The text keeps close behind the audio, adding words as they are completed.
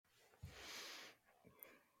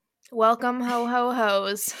Welcome, ho ho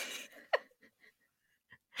hos.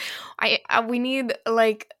 We need,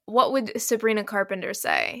 like, what would Sabrina Carpenter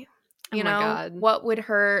say? You know, God. what would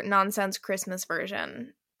her nonsense Christmas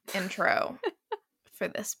version intro for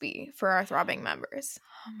this be for our throbbing members?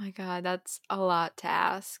 Oh my God, that's a lot to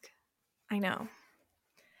ask. I know.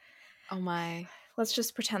 Oh my. Let's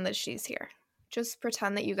just pretend that she's here. Just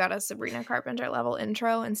pretend that you got a Sabrina Carpenter level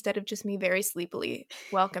intro instead of just me very sleepily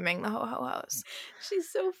welcoming the ho ho hos. She's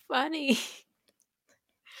so funny.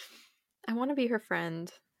 I want to be her friend.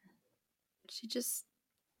 She just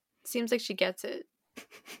seems like she gets it.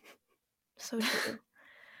 So true.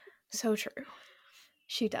 So true.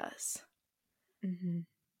 She does. Mm-hmm.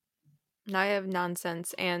 Now I have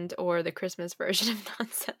nonsense and or the Christmas version of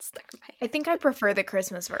nonsense stuck in my head. I think I prefer the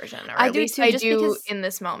Christmas version, or I at do least too, I just do because- in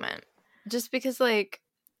this moment. Just because, like,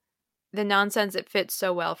 the nonsense, it fits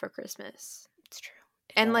so well for Christmas. It's true.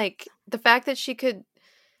 And, like, the fact that she could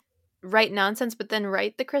write nonsense but then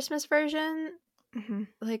write the Christmas version,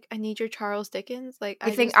 like, I need your Charles Dickens. Like,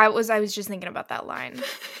 I was just thinking about that line.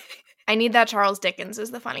 I need that Charles Dickens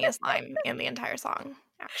is the funniest line in the entire song,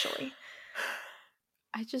 actually.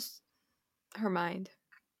 Her mind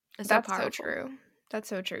is That's so powerful. so true. That's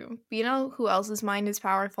so true. But you know who else's mind is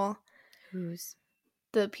powerful? Whose?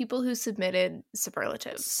 The people who submitted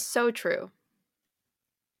superlatives. So true.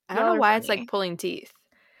 I don't Y'all know are why it's funny. like pulling teeth.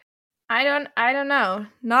 I don't know.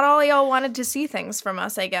 Not all y'all wanted to see things from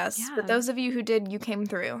us, I guess. Yeah. But those of you who did, you came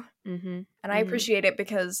through. Mm-hmm. And I appreciate it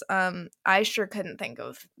because I sure couldn't think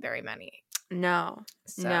of very many. No.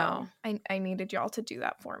 So no. I needed y'all to do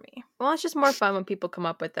that for me. Well, it's just more fun when people come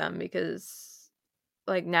up with them because,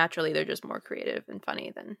 like, naturally they're just more creative and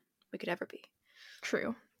funny than we could ever be.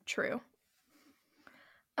 True.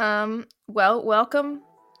 Well, welcome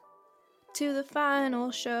to the final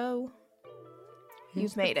show.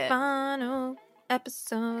 You've made it. Final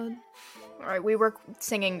episode. All right, we were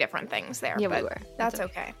singing different things there. Yeah, but we were. That's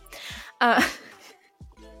okay.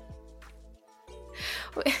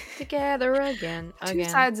 Together again. Two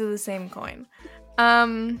sides of the same coin. We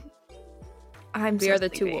are the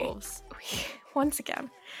two wolves. Once again.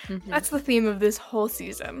 Mm-hmm. That's the theme of this whole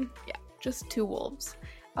season. Yeah. Just two wolves.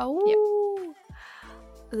 Oh. Yep.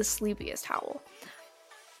 The sleepiest howl.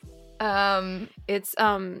 It's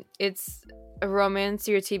a Romance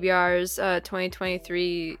Your TBR's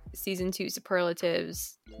 2023 season 2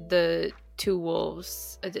 Superlatives, the Two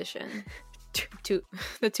Wolves edition.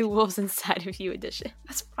 The Two Wolves Inside of You edition.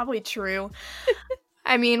 That's probably true.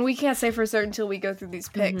 I mean, we can't say for certain until we go through these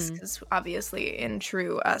picks, because obviously, in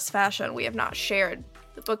true us fashion, we have not shared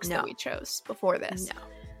the books that we chose before this.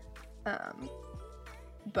 No.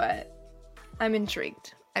 But I'm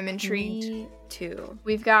intrigued. Me too.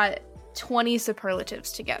 We've got 20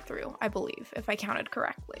 superlatives to get through, I believe, if I counted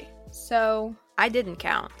correctly. So I didn't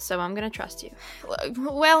count, so I'm gonna trust you.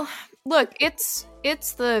 Well, look, it's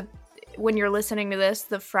the when you're listening to this,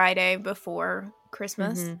 the Friday before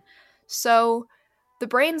Christmas. Mm-hmm. So the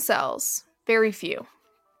brain cells, very few,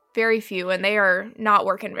 and they are not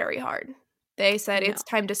working very hard. They said it's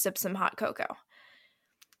time to sip some hot cocoa.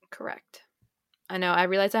 Correct. I know. I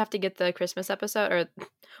realized I have to get the Christmas episode, or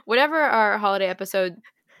whatever our holiday episode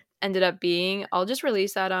ended up being. I'll just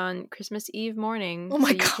release that on Christmas Eve morning. Oh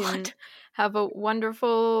my God. You can have a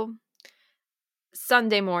wonderful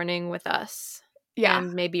Sunday morning with us. Yeah.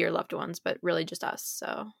 And maybe your loved ones, but really just us.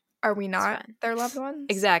 So are we not their loved ones?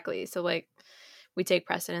 Exactly. So, like, we take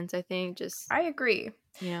precedence, I think. I agree.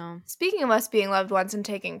 You know. Speaking of us being loved ones and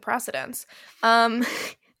taking precedence,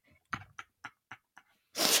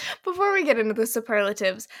 before we get into the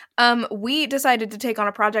superlatives, we decided to take on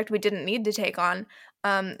a project we didn't need to take on,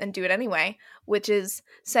 and do it anyway, which is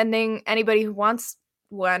sending anybody who wants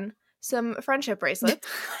one some friendship bracelets.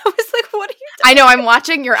 I was like, what are you doing? I know, I'm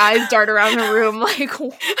watching your eyes dart around the room like, I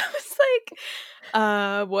was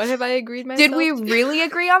like, what have I agreed myself did we to? really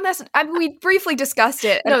agree on this? I mean, we briefly discussed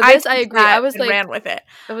it. No, and this I agree. I was like, ran with it.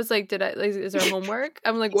 I was like, is there homework?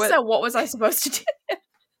 I'm like, what? So what was I supposed to do?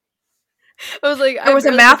 I was like, there was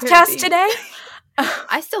a math test today?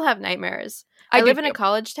 I still have nightmares. I live in a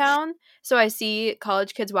college town, so I see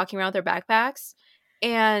college kids walking around with their backpacks,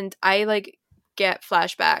 and I, like, get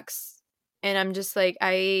flashbacks, and I'm just like,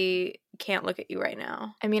 I can't look at you right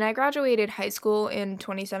now. I mean, I graduated high school in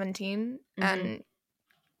 2017, and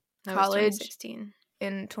college 2016.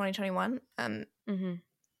 In 2021.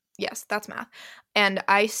 Yes, that's math. And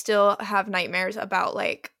I still have nightmares about,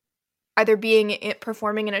 like, either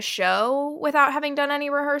performing in a show without having done any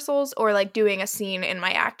rehearsals, or, like, doing a scene in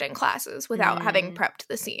my acting classes without having prepped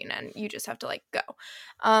the scene, and you just have to, like, go.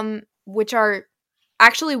 Which are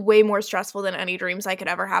actually way more stressful than any dreams I could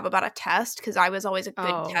ever have about a test, because I was always a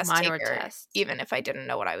good test mine were taker, tests. even if I didn't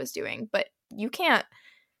know what I was doing. But you can't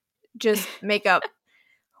just make up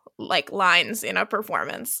like lines in a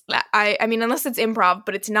performance. I mean, unless it's improv,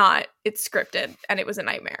 but it's not. It's scripted, and it was a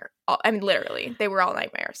nightmare. I mean, literally, they were all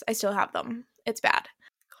nightmares. I still have them. It's bad.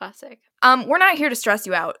 Classic. We're not here to stress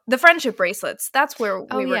you out. The friendship bracelets, that's where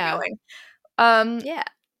we were going. Yeah.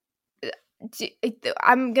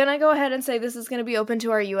 I'm gonna go ahead and say this is gonna be open to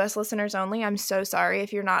our US listeners only. I'm so sorry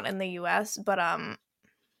if you're not in the US, but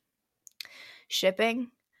shipping.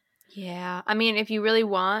 Yeah. I mean, if you really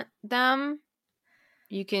want them,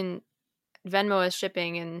 you can Venmo us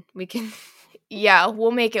shipping and we can Yeah,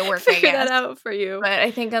 we'll make it work. Figure that out for you. But I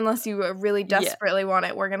think unless you really desperately want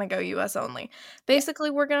it, we're gonna go US only. Basically,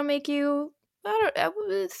 we're gonna make you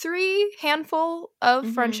 3 handful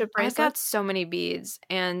of friendship bracelets. I've got so many beads,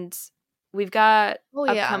 and we've got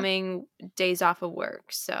upcoming days off of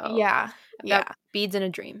work. So I've got beads and a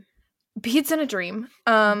dream. Beads and a dream.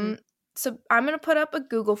 So I'm going to put up a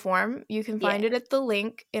Google form. You can find it at the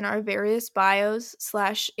link in our various bios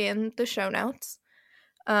 / in the show notes.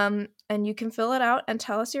 And you can fill it out and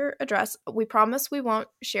tell us your address. We promise we won't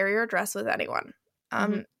share your address with anyone.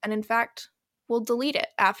 And in fact, we'll delete it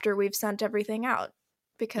after we've sent everything out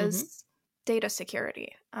because data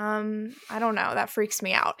security. I don't know. That freaks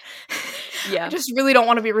me out. Yeah. I just really don't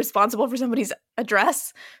want to be responsible for somebody's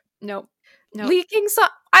address. Nope. Leaking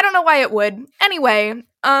I don't know why it would. Anyway,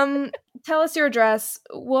 tell us your address.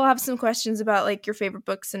 We'll have some questions about like your favorite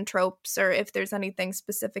books and tropes, or if there's anything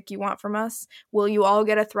specific you want from us. Will you all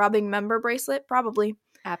get a throbbing member bracelet? Probably.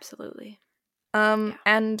 Absolutely. And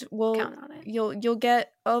count on it. You'll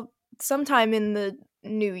get sometime in the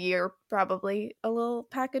new year, probably, a little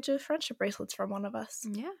package of friendship bracelets from one of us.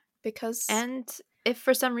 Yeah. And if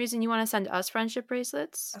for some reason you want to send us friendship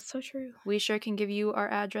bracelets, that's so true. We sure can give you our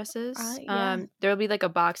addresses. There'll be like a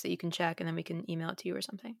box that you can check, and then we can email it to you or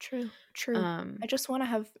something. True. I just want to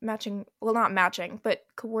have not matching, but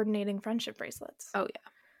coordinating friendship bracelets. Oh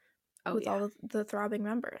yeah. With all of the throbbing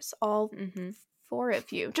members, all 4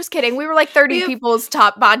 of you. Just kidding. We were like 30 people's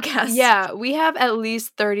top podcast. Yeah, we have at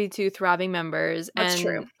least 32 throbbing members. That's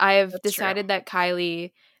true. I have decided that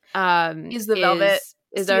Kylie is the velvet.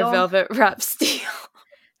 Is our velvet wrap steel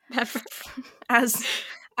member.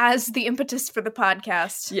 As the impetus for the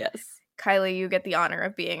podcast. Yes. Kylie, you get the honor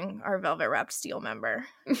of being our velvet wrapped steel member.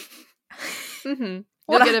 You'll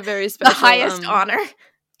get a very special, the highest honor.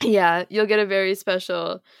 Yeah, you'll get a very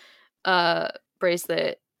special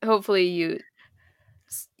bracelet. Hopefully you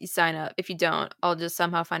sign up. If you don't, I'll just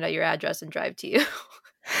somehow find out your address and drive to you.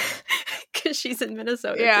 Because she's in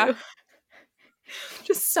Minnesota too.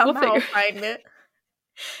 Just somehow find it.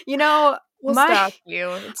 You know, we'll stalk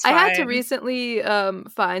you. It's fine. I had to recently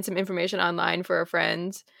find some information online for a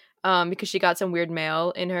friend because she got some weird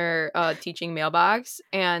mail in her teaching mailbox,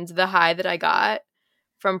 and the high that I got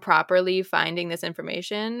from properly finding this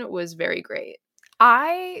information was very great.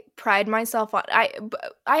 I pride myself on I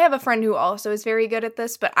have a friend who also is very good at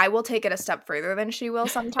this, but I will take it a step further than she will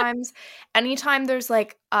sometimes. Anytime there's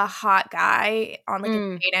like a hot guy on like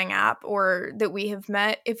a dating app or that we have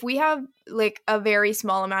met, if we have like a very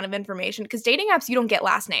small amount of information, because dating apps you don't get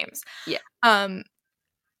last names. Yeah.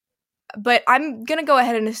 But I'm gonna go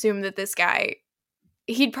ahead and assume that this guy,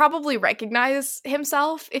 he'd probably recognize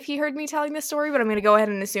himself if he heard me telling this story, but I'm going to go ahead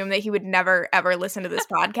and assume that he would never, ever listen to this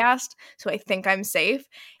podcast. So I think I'm safe.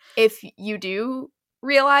 If you do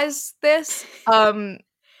realize this,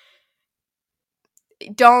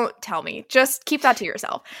 don't tell me. Just keep that to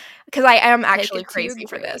yourself, because I am actually crazy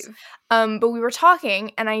for this. But we were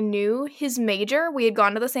talking, and I knew his major. We had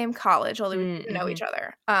gone to the same college, although we didn't know each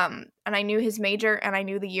other. And I knew his major, and I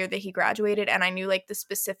knew the year that he graduated, and I knew like the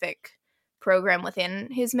specific program within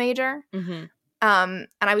his major. And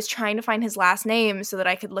I was trying to find his last name so that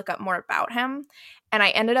I could look up more about him, and I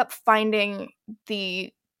ended up finding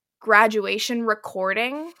the graduation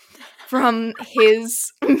recording from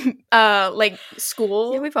his like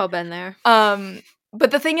school. Yeah, we've all been there. But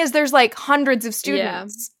the thing is, there's like hundreds of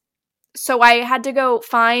students, so I had to go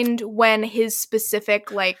find when his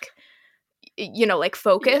specific like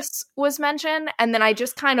focus was mentioned, and then I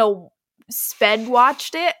just kind of sped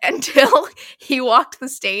watched it until he walked the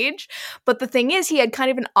stage. But the thing is, he had kind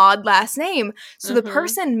of an odd last name, so the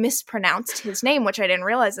person mispronounced his name, which I didn't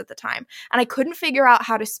realize at the time, and I couldn't figure out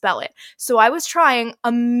how to spell it. So I was trying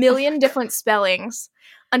a million different spellings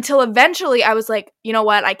until eventually I was like, you know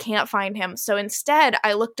what, I can't find him. So instead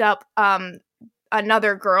I looked up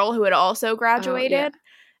another girl who had also graduated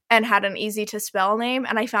and had an easy to spell name,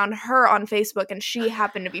 and I found her on Facebook, and she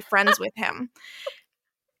happened to be friends with him.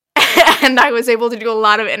 And I was able to do a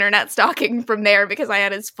lot of internet stalking from there because I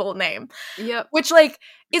had his full name. Yep. Which, like,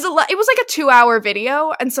 is a lot. It was like a 2-hour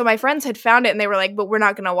video, and so my friends had found it, and they were like, but we're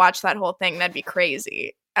not going to watch that whole thing. That'd be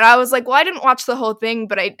crazy. And I was like, well, I didn't watch the whole thing,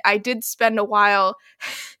 but I did spend a while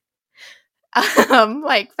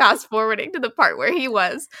like fast forwarding to the part where he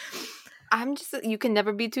was. You can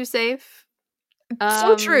never be too safe.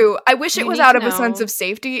 So true. I wish it was out of a sense of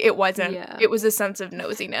safety. It wasn't. Yeah. It was a sense of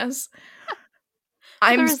nosiness.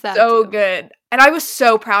 I'm so good. And I was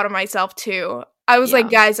so proud of myself too. I was like,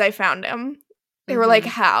 guys, I found him. They were like,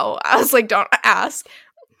 how? I was like, don't ask.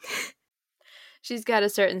 She's got a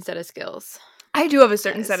certain set of skills. I do have a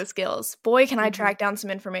certain set of skills. Boy, can I track down some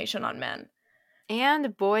information on men.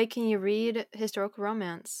 And boy, can you read historical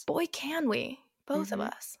romance. Boy, can we. Both of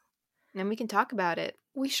us. And we can talk about it.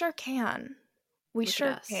 We sure can. We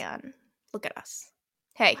sure can. Look at us.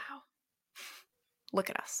 Hey. Wow. Look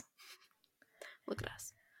at us. Look at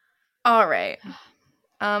us. All right.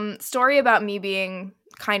 Story about me being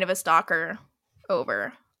kind of a stalker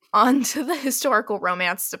over. On to the historical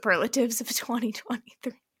romance superlatives of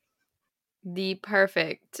 2023. The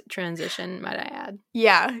perfect transition, might I add.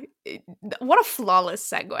 Yeah. What a flawless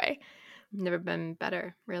segue. Never been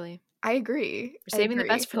better, really. I agree. We're saving the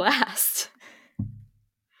best for last.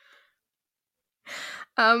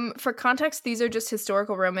 For context, these are just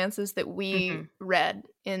historical romances that we read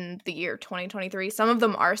in the year 2023. Some of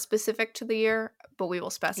them are specific to the year, but we will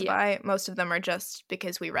specify. Most of them are just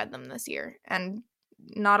because we read them this year. And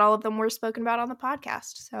not all of them were spoken about on the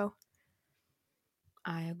podcast, so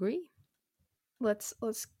I agree. Let's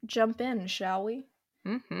jump in, shall we?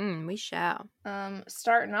 We shall.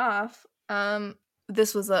 Starting off,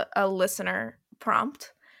 this was a listener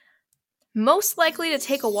prompt. Most likely to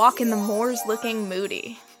take a walk in the moors looking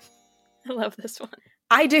moody. I love this one.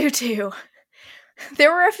 I do too.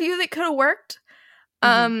 There were a few that could have worked.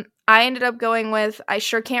 I ended up going with, I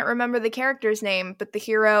sure can't remember the character's name, but the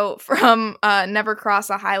hero from Never Cross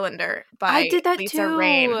a Highlander by Lisa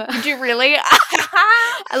Rain. Did you really?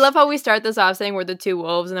 I love how we start this off saying we're the two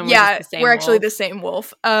wolves, and then we're just the same we're wolf. Actually the same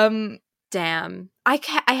wolf. Damn.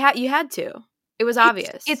 You had to. It was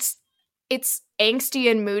obvious. It's angsty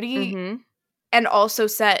and moody, and also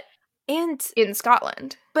set in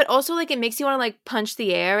Scotland. But also, like, it makes you want to, like, punch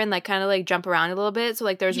the air and, like, kind of, like, jump around a little bit. So,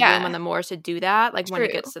 like, there's room on the moors to do that, like, when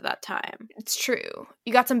it gets to that time. It's true.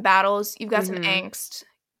 You got some battles. You've got some angst.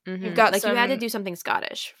 You've got you had to do something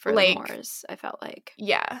Scottish for the moors, I felt like.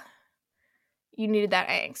 Yeah. You needed that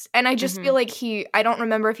angst. And I just feel like I don't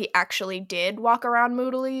remember if he actually did walk around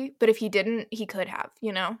moodily, but if he didn't, he could have,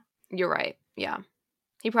 you know? You're right. Yeah.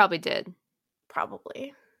 He probably did.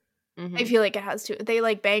 Probably. I feel like it has to. They,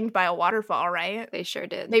 like, banged by a waterfall, right? They sure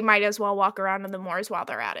did. They might as well walk around in the moors while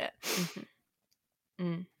they're at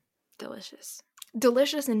it. Delicious.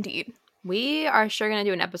 Delicious indeed. We are sure going to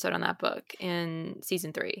do an episode on that book in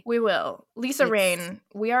season 3. We will. Lisa Rain,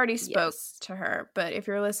 we already spoke to her, but if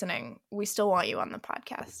you're listening, we still want you on the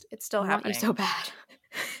podcast. It's still happening. Want you so bad.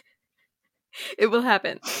 It will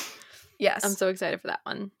happen. Yes. I'm so excited for that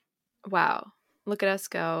one. Wow. Look at us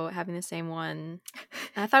go, having the same one.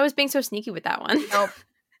 I thought I was being so sneaky with that one.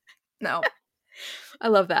 Nope. I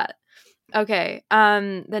love that. Okay.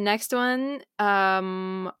 The next one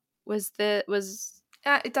was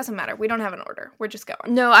it doesn't matter. We don't have an order. We're just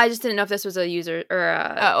going. No, I just didn't know if this was a user or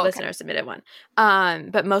a listener submitted one.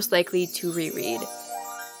 But most likely to reread.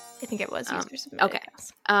 I think it was user submitted. Okay.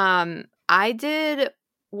 I did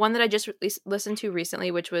one that I just listened to recently,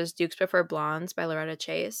 which was Dukes Prefer Blondes by Loretta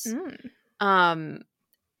Chase.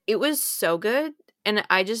 It was so good, and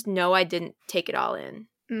I just know I didn't take it all in.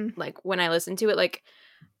 Like, when I listened to it, like,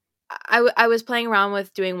 I was playing around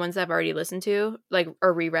with doing ones that I've already listened to, like,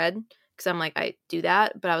 or reread, because I'm like, I do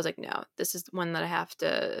that, but I was like, no, this is one that I have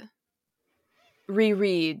to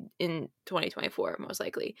reread in 2024, most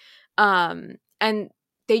likely. And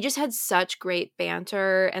they just had such great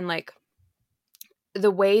banter, and, like, the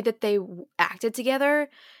way that they acted together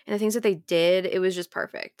and the things that they did, it was just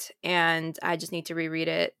perfect. And I just need to reread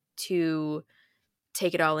it to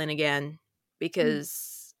take it all in again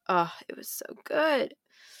because, it was so good.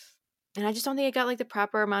 And I just don't think it got, like, the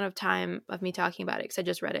proper amount of time of me talking about it because I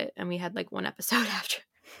just read it and we had, like, one episode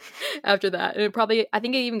after that. And I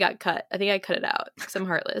think it even got cut. I think I cut it out because I'm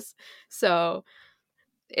heartless. So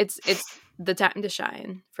it's the time to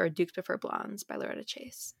shine for Dukes Prefer Blondes by Loretta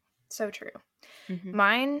Chase. So true.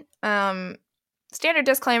 Mine, standard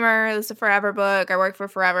disclaimer, this is a forever book. I work for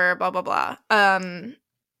forever, blah, blah, blah.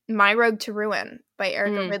 My Road to Ruin by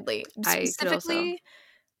Erica Ridley. Specifically,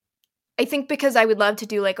 I think because I would love to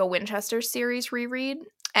do, like, a Winchester series reread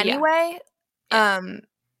anyway. Yeah.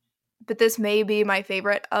 but this may be my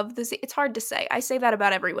favorite of the it's hard to say. I say that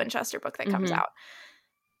about every Winchester book that comes out.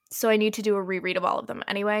 So I need to do a reread of all of them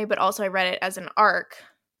anyway, but also I read it as an arc,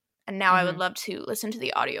 and now I would love to listen to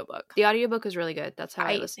the audiobook. The audiobook is really good. That's how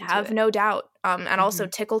I listened to it. I have no doubt. And also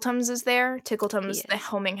Tickletums is there. Tickletums, the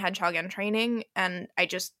homing hedgehog in training, and I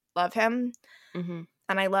just love him. And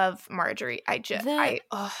I love Marjorie. The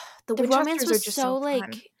romance was so like,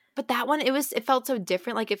 fun. But that one, it felt so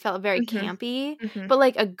different. Like, it felt very campy, but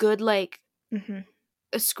like a good like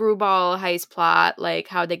a screwball heist plot. Like,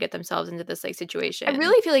 how they get themselves into this like situation. I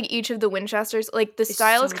really feel like each of the Winchesters, like the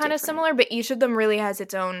style is kind of similar, but each of them really has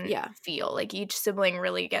its own feel. Like each sibling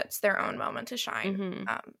really gets their own moment to shine.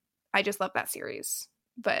 I just love that series.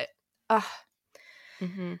 But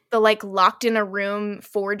the like locked in a room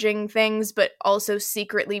forging things, but also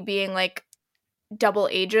secretly being like double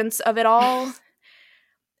agents of it all.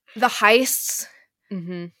 The heists,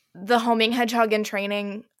 the homing hedgehog in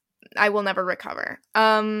training, I will never recover.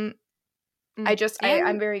 I'm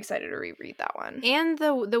very excited to reread that one. And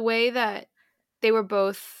the way that they were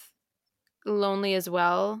both lonely as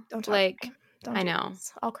well. Don't talk like to me. Don't I know.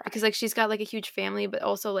 This. I'll cry. Because like she's got like a huge family, but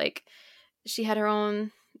also like she had her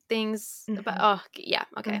own things. But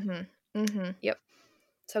okay. Yep.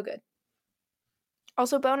 So good.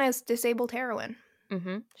 Also, bonus, disabled heroine.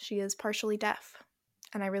 She is partially deaf.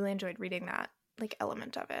 And I really enjoyed reading that, like,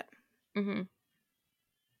 element of it.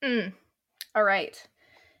 All right.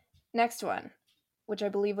 Next one, which I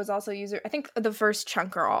believe was also I think the first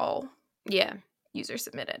chunk are all user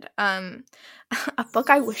submitted. A book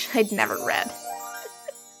I wish I'd never read.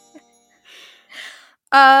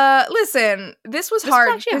 Listen, this was hard.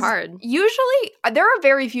 Was actually hard. Usually, there are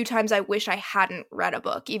very few times I wish I hadn't read a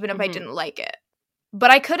book, even if I didn't like it.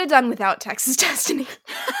 But I could have done without Texas Destiny.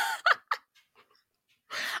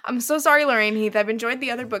 I'm so sorry, Lorraine Heath. I've enjoyed the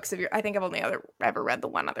other books of your. I think I've only ever read the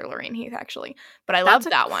one other Lorraine Heath, actually. But I love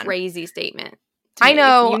that one. Crazy statement. I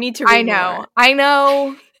know. You need to read more. I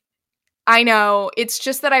know. It's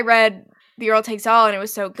just that I read The Earl Takes All, and it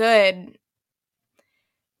was so good.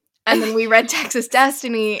 And then we read Texas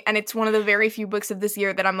Destiny, and it's one of the very few books of this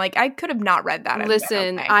year that I'm like, I could have not read that.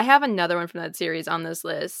 Listen, I have another one from that series on this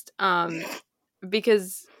list.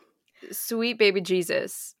 Because sweet baby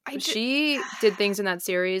Jesus, she did things in that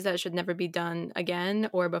series that should never be done again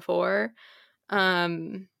or before.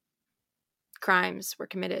 Crimes were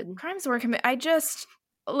committed. I just,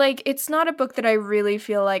 like, it's not a book that I really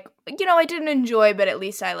feel like, I didn't enjoy, but at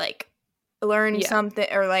least I, like, learned something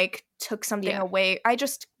or, like, took something away. I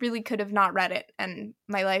just really could have not read it, and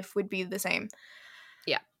my life would be the same.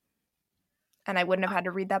 Yeah. And I wouldn't have had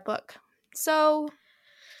to read that book. So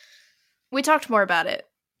we talked more about it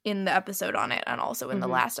in the episode on it and also in the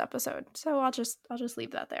last episode. So I'll just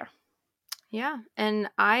leave that there. Yeah. And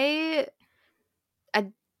I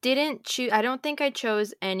didn't choose, I don't think I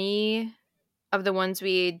chose any of the ones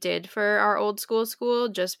we did for our old school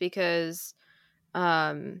just because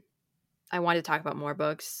I wanted to talk about more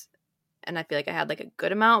books and I feel like I had like a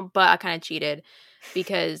good amount, but I kind of cheated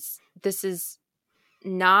because this is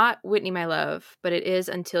not Whitney, My Love, but it is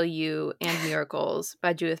Until You and Miracles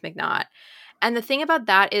by Judith McNaught. And the thing about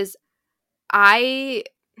that is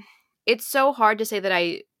it's so hard to say that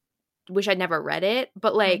I wish I'd never read it,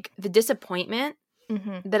 but like the disappointment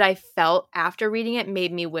that I felt after reading it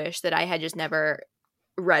made me wish that I had just never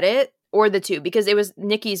read it or the two, because it was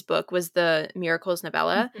Nikki's book was the Miracles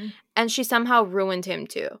novella and she somehow ruined him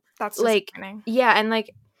too. That's like, yeah. And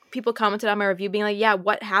like people commented on my review being like, yeah,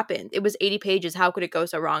 what happened? It was 80 pages. How could it go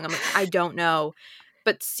so wrong? I'm like, I don't know.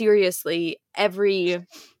 But seriously, every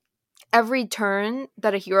turn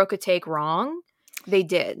that a hero could take wrong, they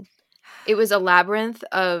did. It was a labyrinth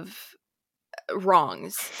of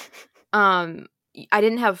wrongs. I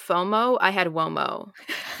didn't have FOMO. I had WOMO.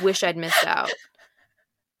 Wish I'd missed out.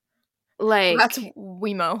 Like that's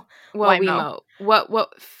WEMO. Well, WEMO.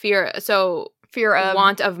 What fear? So fear of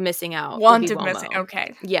want of missing out. Want of missing.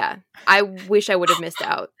 Okay. Yeah, I wish I would have missed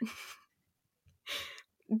out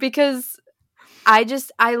because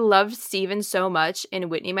I loved Steven so much in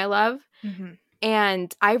Whitney, My Love.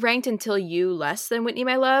 And I ranked Until You less than Whitney,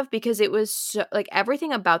 My Love because it was so, like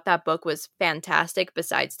everything about that book was fantastic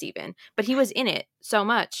besides Steven. But he was in it so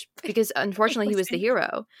much because unfortunately he was the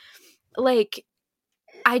hero. Like,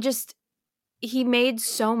 he made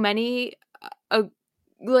so many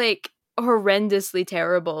like horrendously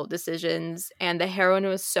terrible decisions and the heroine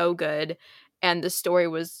was so good and the story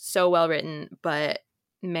was so well written. But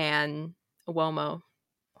man, WOMO.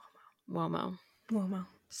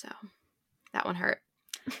 So that one hurt.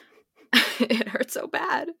 It hurt so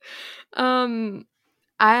bad.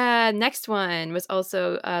 Next one was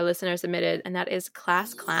also listener submitted, and that is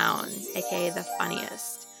Class Clown, aka The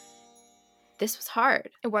Funniest. This was hard.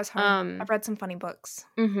 It was hard. I've read some funny books.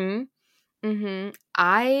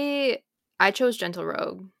 I chose Gentle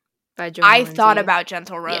Rogue by Joanna I Lindsay. thought about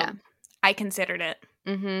Gentle Rogue. Yeah. I considered it.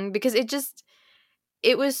 Because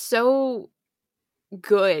it was so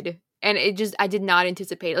good. And I did not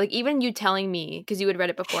anticipate it. Like, even you telling me, because you had read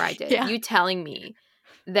it before I did, you telling me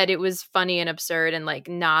that it was funny and absurd and, like,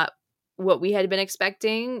 not what we had been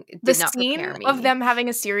expecting did not prepare me. The scene of them having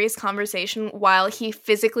a serious conversation while he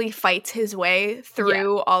physically fights his way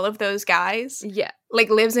through all of those guys, like,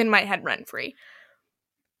 lives in my head rent-free.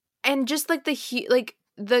 And just, like,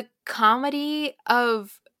 the comedy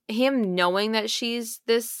of him knowing that she's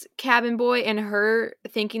this cabin boy and her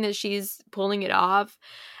thinking that she's pulling it off.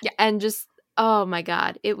 Yeah. And just, oh my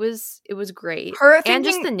God, it was great. Her thinking and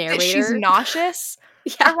just the narrator. That she's nauseous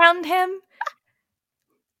around him.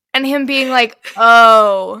 And him being like,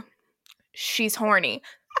 oh, she's horny.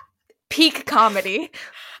 Peak comedy.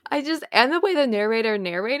 And the way the narrator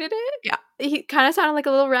narrated it. Yeah. He kind of sounded like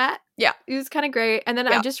a little rat. Yeah. He was kind of great. And then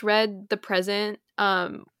I just read The Present,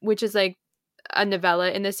 which is like a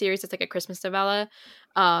novella in the series. It's like a Christmas novella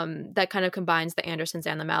that kind of combines the Andersons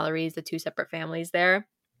and the Mallorys, the two separate families there.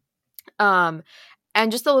 And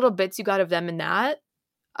just the little bits you got of them in that.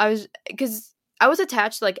 Because I was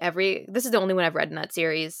attached to, like, this is the only one I've read in that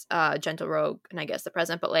series, Gentle Rogue, and I guess The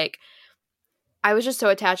Present, but, like, I was just so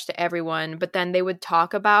attached to everyone. But then they would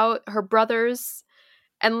talk about her brothers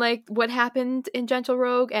and, like, what happened in Gentle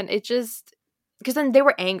Rogue, and it just, because then they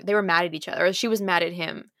were mad at each other, or she was mad at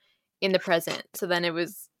him in The Present, so then it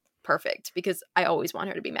was perfect, because I always want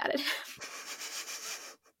her to be mad at him.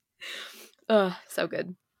 Ugh, so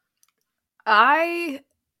good.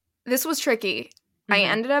 This was tricky. I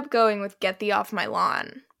ended up going with Get Thee Off My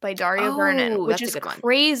Lawn by Daria Vernon, which is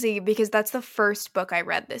crazy because that's the first book I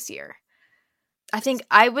read this year. I think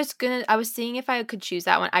I was seeing if I could choose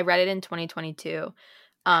that one. I read it in 2022. So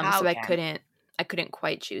I couldn't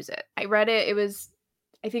quite choose it. I read it.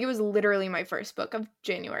 I think it was literally my first book of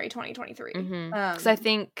January 2023. Because I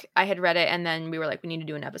think I had read it and then we were like, we need to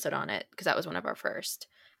do an episode on it because that was one of our first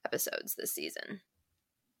episodes this season.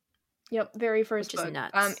 Yep, very first book. Which is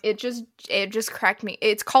nuts. It just cracked me.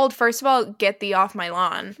 It's called, first of all, Get Thee Off My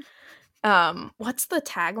Lawn. What's the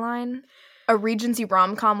tagline? A Regency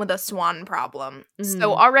rom-com with a swan problem.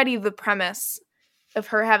 So already the premise of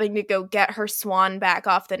her having to go get her swan back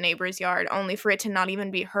off the neighbor's yard, only for it to not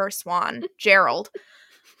even be her swan, Gerald.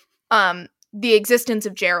 The existence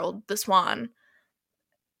of Gerald, the swan.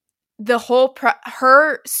 The whole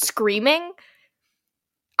her screaming.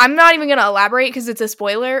 I'm not even going to elaborate because it's a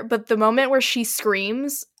spoiler, but the moment where she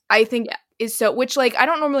screams, I think is so, which, like, I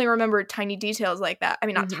don't normally remember tiny details like that. I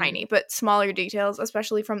mean, not tiny, but smaller details,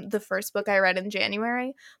 especially from the first book I read in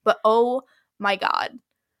January. But oh my God.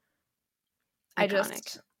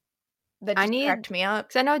 Iconic. That just cracked me up.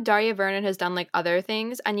 Because I know Daria Vernon has done, like, other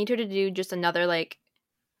things. I need her to do just another, like,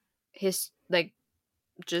 just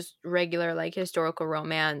regular, like, historical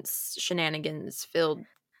romance shenanigans filled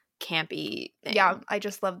campy thing. Yeah, I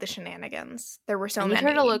just love the shenanigans. There were so many. I need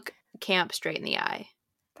her to look camp straight in the eye.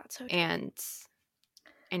 That's so true.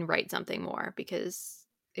 And write something more because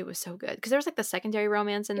it was so good. Because there was, like, the secondary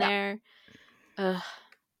romance in there.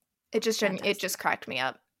 It just cracked me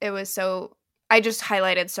up. It was so. I just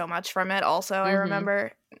highlighted so much from it. Also, I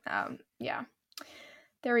remember.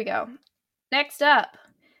 There we go. Next up,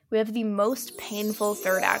 we have the most painful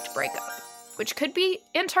third act breakup, which could be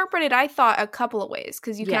interpreted, I thought, a couple of ways.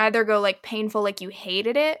 Because you can either go, like, painful like you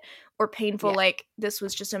hated it, or painful like this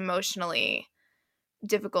was just emotionally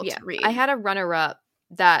difficult to read. I had a runner-up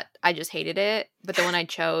that I just hated it, but the one I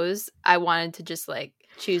chose, I wanted to just, like,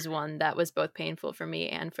 choose one that was both painful for me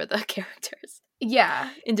and for the characters. Yeah.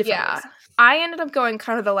 In different ways. I ended up going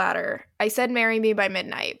kind of the latter. I said Marry Me by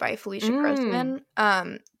Midnight by Felicia Grossman.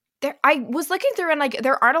 I was looking through and, like,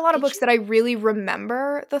 there aren't a lot of books that I really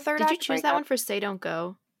remember the third act. Did you choose that one for Say Don't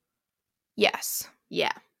Go? Yes.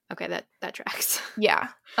 Yeah. Okay, that tracks. Yeah.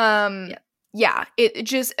 Yeah. It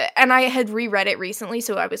just, and I had reread it recently,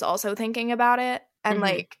 so I was also thinking about it. And,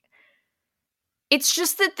 like, it's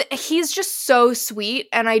just that he's just so sweet,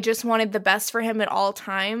 and I just wanted the best for him at all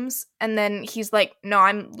times. And then he's like, no,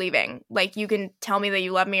 I'm leaving. Like, you can tell me that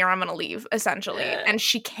you love me or I'm going to leave, essentially. And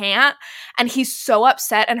she can't. And he's so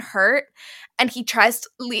upset and hurt. And he tries to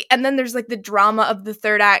leave. And then there's, like, the drama of the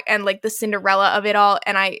third act and, like, the Cinderella of it all.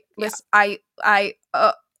 And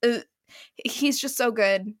he's just so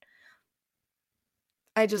good.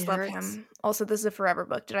 I just love him. Also, this is a forever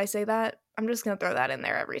book. Did I say that? I'm just going to throw that in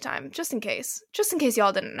there every time, just in case. Just in case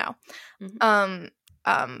y'all didn't know.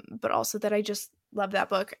 but also that I just love that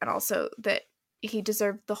book, and also that he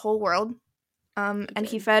deserved the whole world. And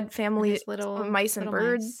he fed family his little mice and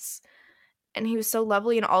birds, mice. and he was so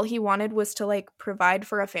lovely, and all he wanted was to like provide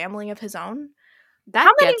for a family of his own.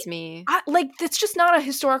 That gets me. It's just not a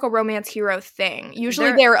historical romance hero thing.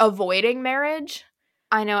 Usually they're avoiding marriage.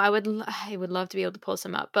 I know. I would love to be able to pull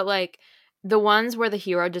some up, but like the ones where the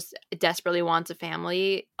hero just desperately wants a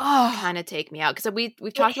family kind of take me out, because we've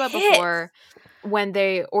talked about before when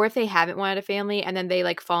if they haven't wanted a family and then they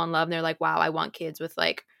like fall in love and they're like, wow, I want kids with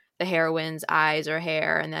like the heroine's eyes or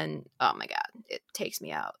hair, and then oh my god, it takes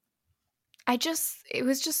me out. It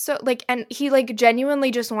was just so like, and he like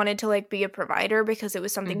genuinely just wanted to like be a provider because it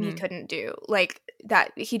was something he couldn't do, like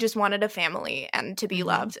that he just wanted a family and to be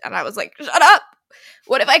loved, and I was like, shut up,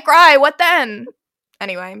 what if I cry, what then?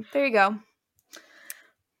 Anyway, there you go.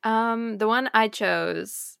 The one I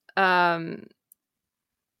chose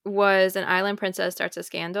was An Island Princess Starts a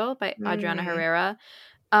Scandal by Adriana Herrera,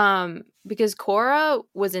 because Cora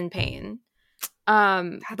was in pain,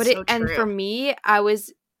 That's so true. and for me, I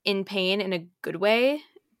was in pain in a good way,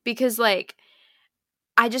 because like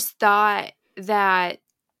I just thought that,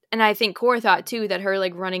 and I think Cora thought too, that her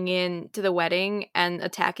like running in to the wedding and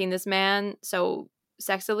attacking this man so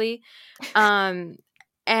sexily, and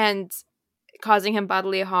causing him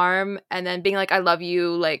bodily harm, and then being like, I love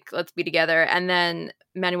you, like let's be together, and then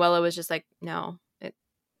Manuela was just like, no,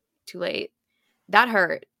 too late. That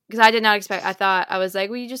hurt, because I did not expect. I was like,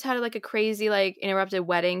 well, you just had like a crazy like interrupted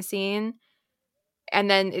wedding scene, and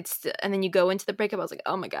then you go into the breakup. I was like,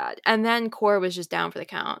 oh my god. And then Cora was just down for the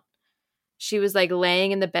count. She was like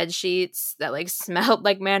laying in the bed sheets that like smelled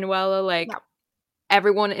like Manuela. Like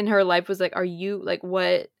everyone in her life was like, are you like,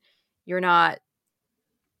 what? You're not.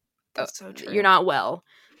 That's so true. You're not well.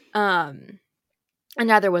 And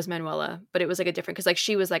neither was Manuela, but it was like a different, because like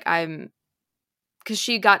she was like, because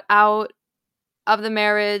she got out of the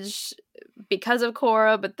marriage because of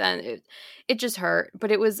Cora, but then it just hurt,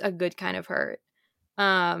 but it was a good kind of hurt.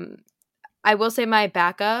 I will say my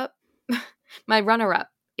backup, my runner-up,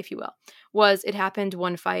 if you will, was It Happened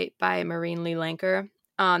One Fight by Maureen Lee Lanker.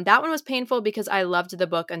 That one was painful because I loved the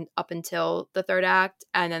book up until the third act,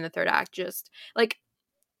 and then the third act just like,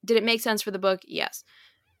 did it make sense for the book? Yes.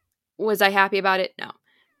 Was I happy about it? No.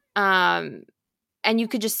 And you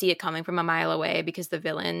could just see it coming from a mile away, because the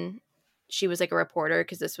villain, she was like a reporter,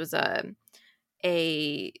 because this was a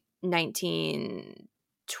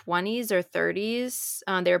 1920s or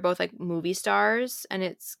 30s. They were both like movie stars, and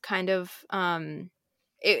it's kind of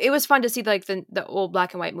it was fun to see like the old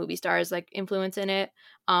black and white movie stars like influence in it.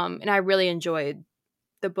 And I really enjoyed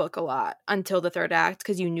the book a lot until the third act,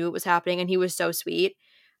 because you knew it was happening, and he was so sweet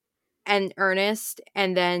and earnest,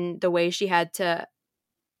 and then the way she had to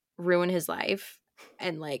ruin his life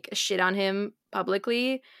and like shit on him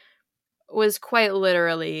publicly was quite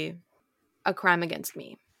literally a crime against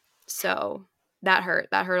me. So that hurt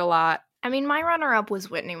a lot. I mean, my runner-up was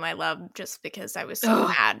Whitney, My Love, just because I was so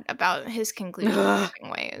mad about his conclusion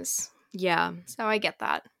ways. Yeah. So I get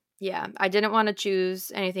that. Yeah. I didn't want to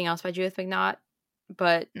choose anything else by Judith McNaught,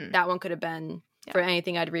 but that one could have been for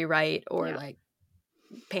anything I'd rewrite or like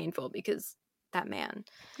painful, because that man.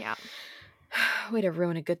 Yeah. Way to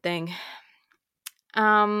ruin a good thing.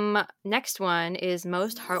 Next one is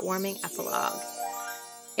Most Heartwarming Epilogue.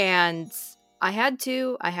 And I had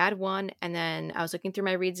two. I had one, and then I was looking through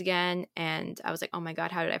my reads again, and I was like, oh my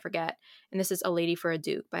god, how did I forget? And this is A Lady for a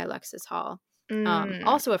Duke by Alexis Hall.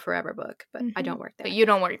 Also a forever book, but I don't work there. But you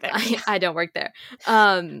don't work there. I don't work there.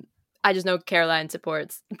 I just know Caroline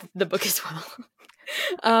supports the book as well.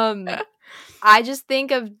 I just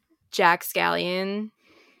think of Jack Scallion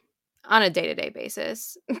on a day-to-day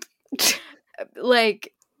basis.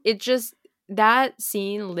 Like, it just, that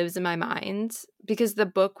scene lives in my mind, because the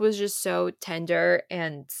book was just so tender,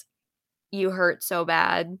 and you hurt so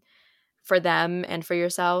bad for them and for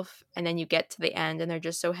yourself, and then you get to the end and they're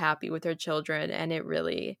just so happy with their children, and it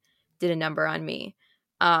really did a number on me.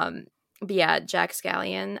 But yeah, Jack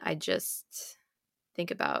Scallion, I just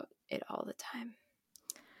think about it all the time.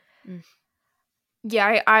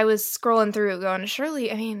 Yeah, I was scrolling through going,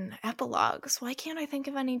 surely, I mean, epilogues, why can't I think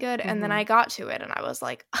of any good? And then I got to it, and I was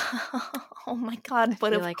like, oh my god,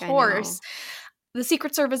 but of course, The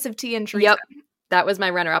Secret Service of Tea and Treason. Yep, that was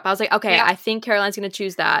my runner-up. I was like, okay, I think Caroline's going to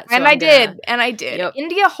choose that. So and I did. Yep.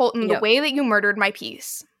 India Holton, Yep. The Way That You Murdered My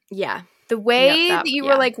Peace. Yeah. The way that you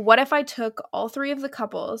were like, what if I took all three of the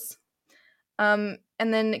couples, and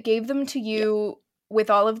then gave them to you with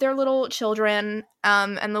all of their little children,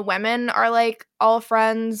 and the women are like all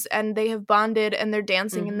friends, and they have bonded, and they're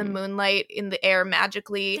dancing in the moonlight in the air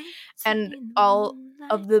magically, and all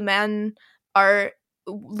of the men are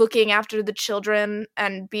looking after the children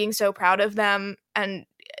and being so proud of them, and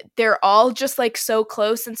they're all just like so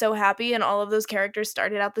close and so happy, and all of those characters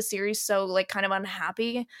started out the series so like kind of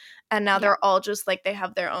unhappy, and now they're all just like they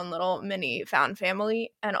have their own little mini found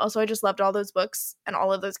family. And also I just loved all those books and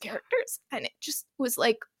all of those characters, and it just was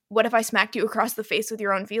like, what if I smacked you across the face with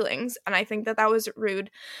your own feelings? And I think that that was rude.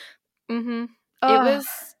 Mm-hmm. It was,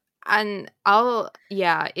 and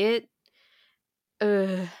it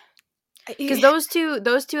because those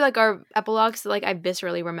two like are epilogues that like I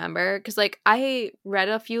viscerally remember, because like I read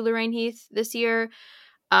a few Lorraine Heath this year,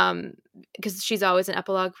 because she's always an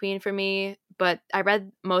epilogue queen for me, but I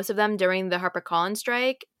read most of them during the HarperCollins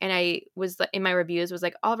strike, and I was in my reviews was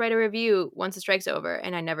like, I'll write a review once the strike's over,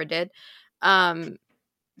 and I never did,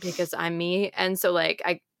 because I'm me, and so like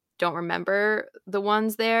I don't remember the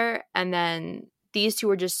ones there, and then these two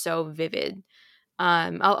were just so vivid.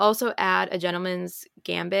 I'll also add The Gentleman's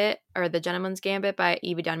Gambit by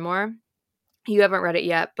Evie Dunmore. You haven't read it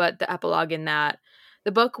yet, but the epilogue in that,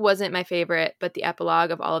 the book wasn't my favorite, but the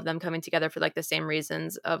epilogue of all of them coming together for like the same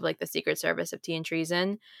reasons of like the Secret Service of Tea and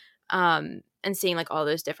Treason, and seeing like all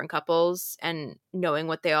those different couples and knowing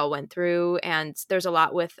what they all went through. And there's a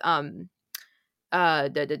lot with what's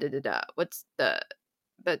the,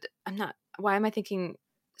 but I'm not, why am I thinking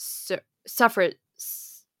suffrage,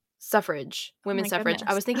 women's suffrage?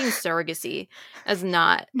 Goodness. I was thinking surrogacy as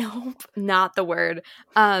not the word.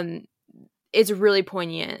 It's really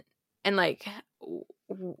poignant, and like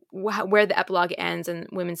where the epilogue ends and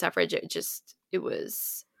women's suffrage, it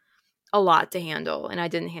was a lot to handle, and I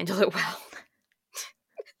didn't handle it well.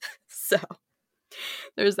 So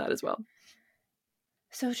there's that as well.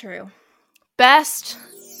 So true. Best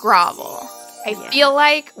grovel. I feel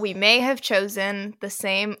like we may have chosen the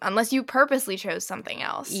same, unless you purposely chose something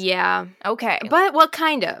else. Yeah. Okay. But what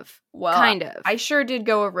kind of? Well, kind of. I sure did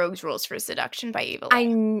go with Rogue's Rules for Seduction by Eva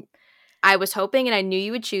Leigh. I was hoping, and I knew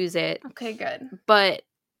you would choose it. Okay, good. But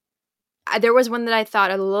there was one that I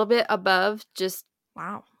thought a little bit above. Just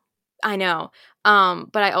wow. I know.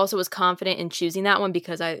 But I also was confident in choosing that one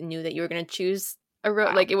because I knew that you were going to choose a rogue.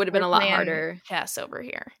 Wow. Like it would have been a lot harder. Chess over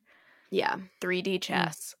here. Yeah. 3D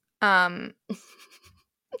chess.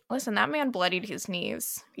 Listen, that man bloodied his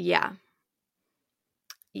knees. Yeah.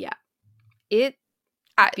 Yeah.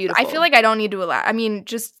 Beautiful. I feel like I don't need to allow. I mean,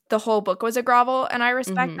 just the whole book was a grovel, and I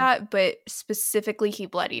respect that. But specifically, he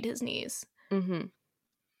bloodied his knees. Mm-hmm.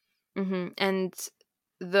 Mm-hmm. And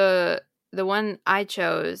the one I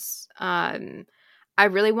chose, I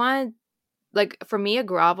really wanted, like, for me, a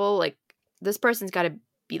grovel, like, this person's got to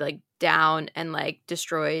be like down and like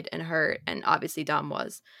destroyed and hurt, and obviously Dom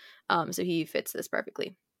was, so he fits this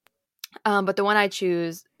perfectly. But the one I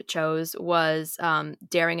chose was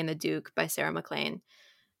Daring and the Duke by Sarah MacLean,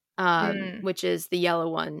 which is the yellow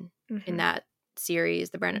one in that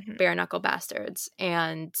series, the Bare Knuckle Bastards.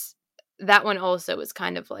 And that one also was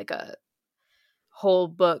kind of like a whole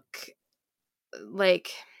book,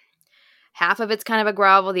 like half of it's kind of a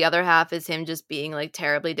grovel, the other half is him just being like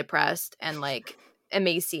terribly depressed and like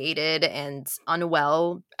emaciated and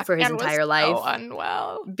unwell for his entire life. So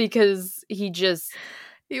unwell because he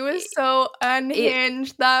was so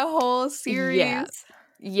unhinged that whole series.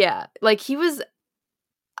 Yeah. Like he was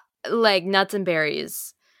like nuts and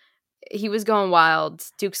berries. He was going wild.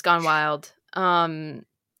 Duke's gone wild. And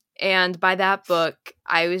by that book,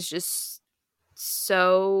 I was just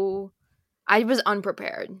I was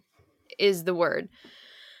unprepared is the word.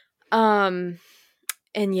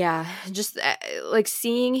 And yeah, just like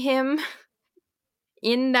seeing him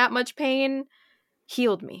in that much pain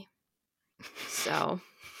healed me. So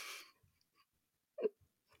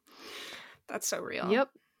that's so real.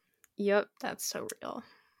 Yep. That's so real.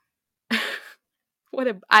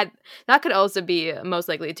 That could also be most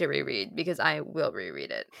likely to reread because I will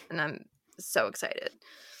reread it, and I'm so excited.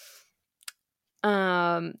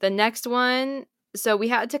 The next one, so we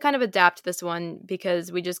had to kind of adapt this one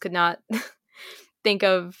because we just could not think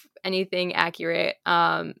of anything accurate.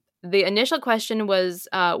 The initial question was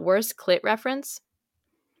worst clit reference,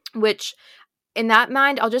 which in that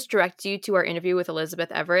mind, I'll just direct you to our interview with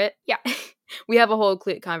Elizabeth Everett. Yeah. We have a whole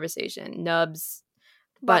clit conversation. Nubs,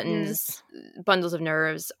 buttons, bundles of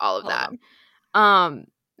nerves, all of that.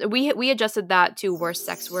 We adjusted that to worst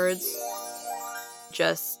sex words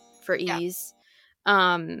just for ease.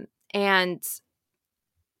 And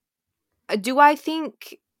do I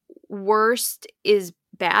think worst is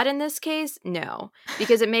bad in this case? No,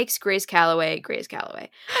 because it makes Grace Calloway.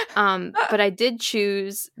 But I did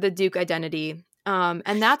choose the Duke identity.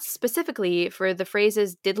 And that's specifically for the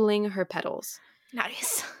phrases diddling her petals.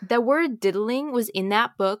 Nice. The word diddling was in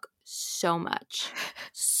that book so much.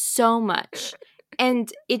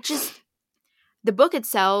 And it just, the book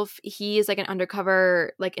itself, he is like an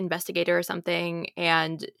undercover like investigator or something,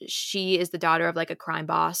 and she is the daughter of like a crime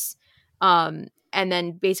boss. And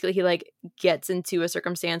then basically he like gets into a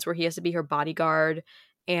circumstance where he has to be her bodyguard,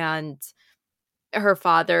 and her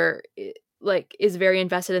father like is very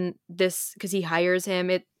invested in this because he hires him.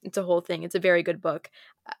 It's a whole thing. It's a very good book,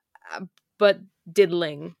 but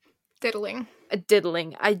diddling.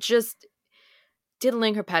 I just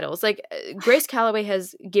diddling her petals. Like Grace Calloway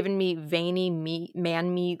has given me veiny meat,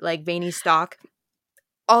 man meat, like veiny stock,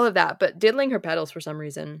 all of that, but diddling her petals for some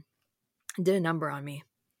reason did a number on me.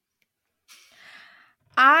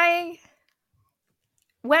 I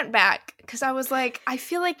went back because I was like, I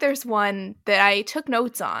feel like there's one that I took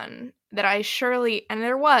notes on that I surely, and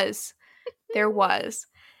there was.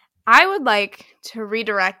 I would like to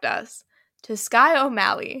redirect us to Sky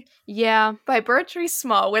O'Malley. Yeah. By Bertree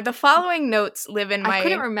Small, where the following notes live in my... I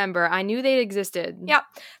couldn't remember. I knew they existed. Yeah.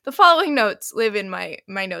 The following notes live in my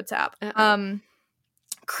notes app.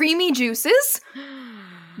 Creamy juices,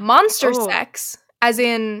 monster sex, as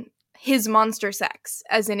in his monster sex,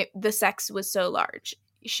 as in the sex was so large.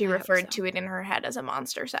 She referred to it in her head as a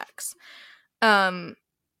monster sex.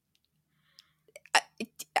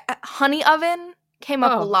 Honey oven came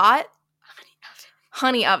up a lot.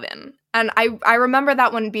 Honey oven. And I remember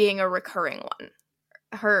that one being a recurring one.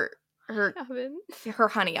 Her oven. Her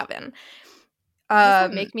honey oven. Does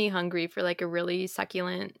that make me hungry for like a really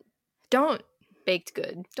succulent baked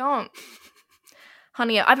good? Don't.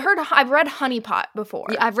 Honey, I've read Honey Pot before.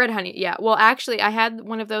 Yeah, I've read Honey. Yeah. Well, actually, I had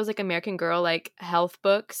one of those like American Girl like health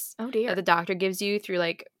books. Oh dear. That the doctor gives you through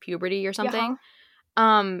like puberty or something.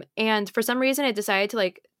 Yeah. And for some reason it decided to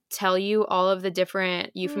like tell you all of the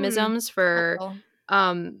different euphemisms for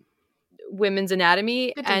women's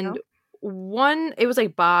anatomy, and one, it was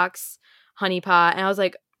like box, honey pot, and I was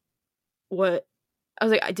like, what? I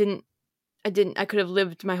was like, I could have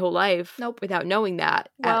lived my whole life without knowing that.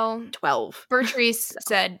 Well, at 12. Bertree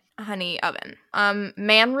said honey oven.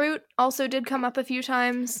 Man root also did come up a few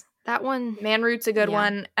times. That one. Man root's a good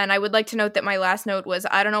one. And I would like to note that my last note was,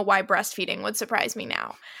 I don't know why breastfeeding would surprise me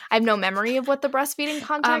now. I have no memory of what the breastfeeding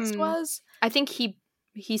context was. I think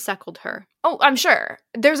he suckled her. Oh, I'm sure.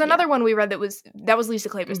 There's another one we read that was Lisa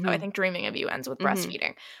Kleypas, though. I think Dreaming of You ends with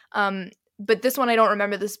breastfeeding. But this one, I don't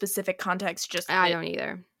remember the specific context. Just I don't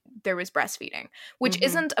either. There was breastfeeding, which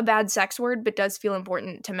isn't a bad sex word, but does feel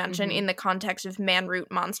important to mention in the context of man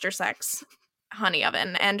root, monster sex, honey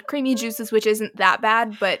oven, and creamy juices, which isn't that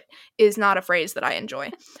bad, but is not a phrase that I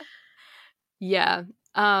enjoy. Yeah.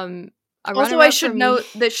 Also, I should note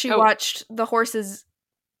that she watched the horses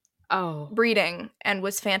breeding and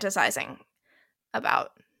was fantasizing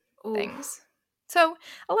about things. So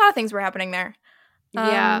a lot of things were happening there.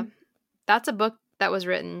 Yeah. That's a book that was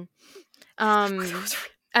written.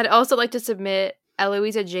 I'd also like to submit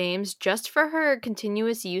Eloisa James just for her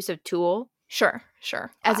continuous use of tool. Sure.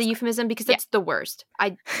 As a euphemism, because it's the worst.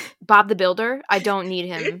 Bob the Builder, I don't need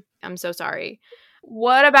him. I'm so sorry.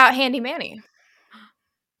 What about Handy Manny?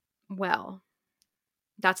 Well,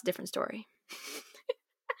 that's a different story.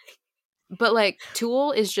 But like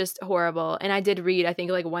tool is just horrible. And I did read, I think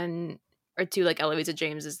like 1 or 2 like Eloisa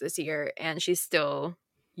James's this year, and she still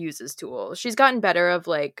uses tool. She's gotten better of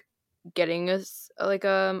like getting a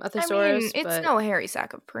thesaurus. I mean, it's no hairy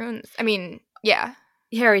sack of prunes. I mean, yeah.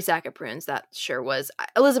 Hairy sack of prunes, that sure was.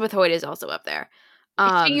 Elizabeth Hoyt is also up there.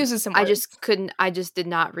 She uses some words. I just did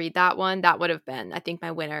not read that one. That would have been, I think,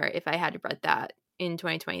 my winner if I had read that in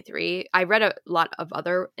 2023. I read a lot of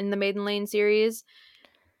other in the Maiden Lane series.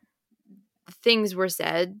 Things were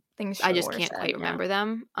said. I just can't quite remember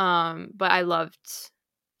them. But I loved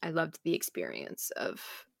the experience of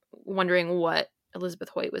wondering what Elizabeth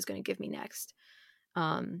Hoyt was going to give me next.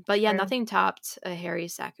 But yeah, nothing topped a hairy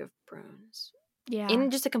sack of prunes. Yeah. In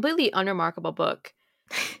just a completely unremarkable book.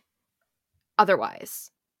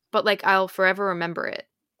 Otherwise. But like, I'll forever remember it.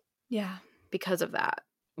 Yeah. Because of that.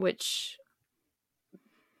 Which,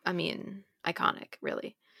 I mean, iconic,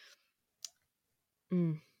 really.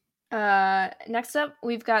 Next up,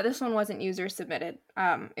 we've got, this one wasn't user submitted.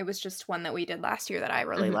 It was just one that we did last year that I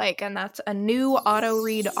really like, and that's a new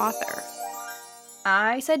auto-read author.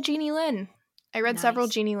 I said Jeannie Lynn. I read several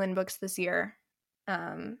Jeannie Lynn books this year.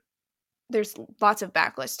 There's lots of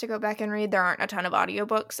backlists to go back and read. There aren't a ton of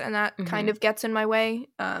audiobooks, and that kind of gets in my way.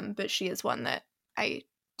 But she is one that I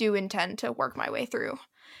do intend to work my way through.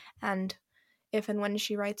 And if and when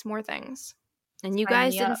she writes more things. And you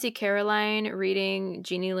guys didn't see Caroline reading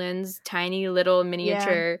Jeannie Lynn's tiny little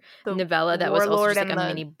miniature novella that was also just like a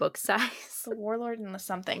mini book size. The Warlord and the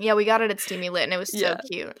something. Yeah, we got it at Steamy Lit, and it was so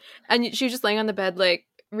cute. And she was just laying on the bed like,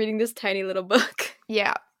 reading this tiny little book.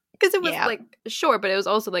 Yeah. Because it was like short, but it was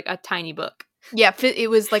also like a tiny book. Yeah, it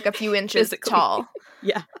was like a few inches tall.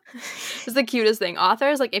 Yeah. It's the cutest thing.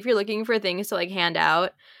 Authors, like, if you're looking for things to like hand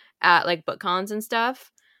out at like book cons and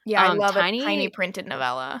stuff. Yeah, I love a tiny printed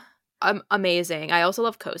novella. Amazing. I also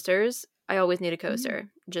love coasters. I always need a coaster,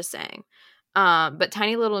 just saying. But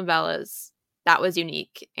tiny little novellas, that was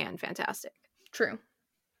unique and fantastic. True.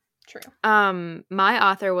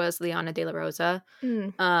 My author was Liana de la Rosa.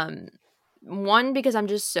 One, because I'm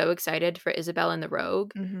just so excited for Isabel and the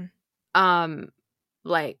Rogue.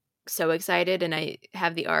 Like, so excited, and I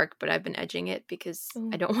have the arc, but I've been edging it because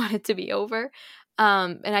I don't want it to be over.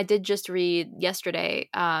 And I did just read yesterday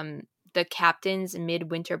The Captain's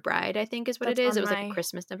Midwinter Bride, I think is what it is. It was like a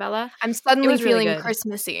Christmas novella. I'm suddenly feeling really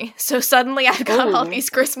Christmassy. So suddenly I've got all these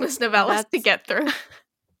Christmas novellas to get through.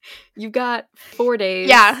 You've got 4 days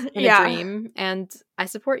in a dream, and I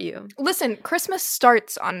support you. Listen, Christmas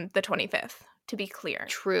starts on the 25th, to be clear.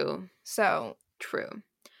 True. So. True.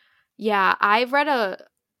 Yeah, I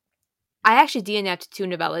actually DNF'd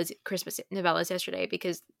 2 Christmas novellas yesterday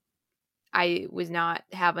because I was not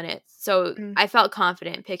having it. So I felt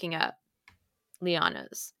confident picking up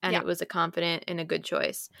Liana's, and it was a confident and a good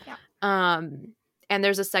choice. Yeah. And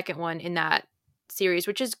there's a second one in that series,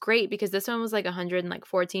 which is great because this one was like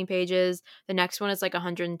 114 pages. The next one is like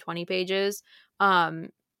 120 pages.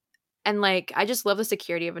 And like, I just love the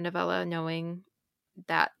security of a novella, knowing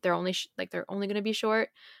that they're only going to be short.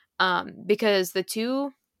 Because the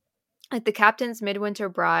two, like The Captain's Midwinter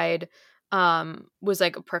Bride, was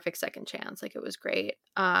like a perfect second chance. Like, it was great.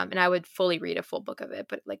 And I would fully read a full book of it,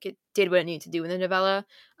 but like, it did what it needed to do in the novella.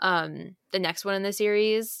 The next one in the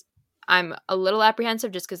series, I'm a little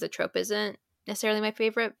apprehensive just because the trope isn't necessarily my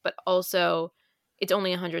favorite, but also it's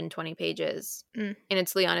only 120 pages and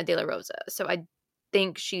it's Liana de la Rosa. So I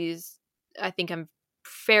think I'm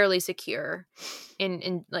fairly secure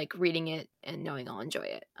in like reading it and knowing I'll enjoy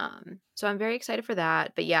it. So I'm very excited for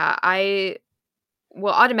that. But yeah, I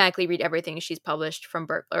will automatically read everything she's published from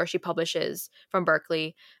Berkeley, or she publishes from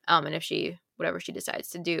Berkeley. And if whatever she decides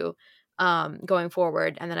to do going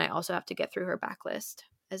forward. And then I also have to get through her backlist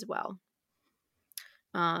as well.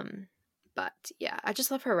 But yeah, I just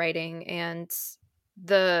love her writing and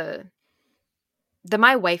the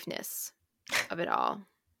my wifeness of it all.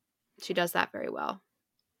 She does that very well.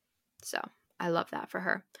 So I love that for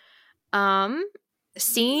her.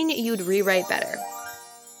 Scene you'd rewrite better.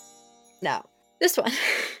 No, this one.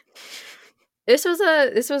 This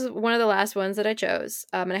was one of the last ones that I chose.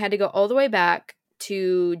 And I had to go all the way back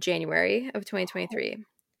to January of 2023.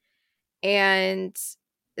 And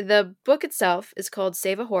the book itself is called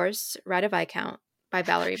Save a Horse, Ride a Viscount by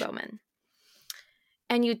Valerie Bowman.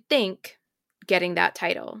 And you'd think, getting that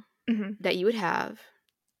title, that you would have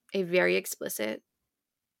a very explicit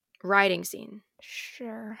riding scene.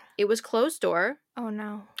 Sure. It was closed door. Oh,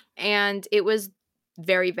 no. And it was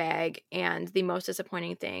very vague. And the most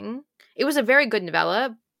disappointing thing, it was a very good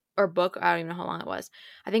novella or book. I don't even know how long it was.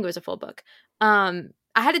 I think it was a full book. I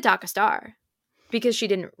had to dock a star because she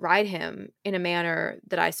didn't ride him in a manner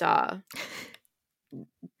that I saw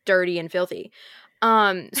dirty and filthy.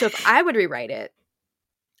 So if I would rewrite it,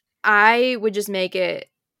 I would just make it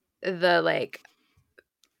the like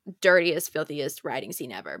dirtiest, filthiest riding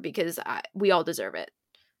scene ever because we all deserve it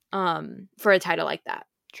for a title like that.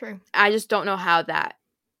 True. I just don't know how that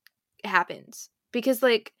happens because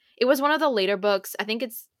like it was one of the later books. I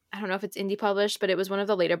don't know if it's indie published, but it was one of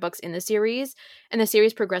the later books in the series, and the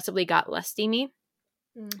series progressively got less steamy.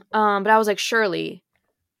 But I was like, surely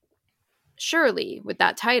with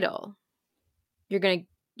that title, you're gonna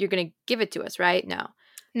give it to us, right? No,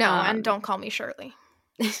 and don't call me Shirley.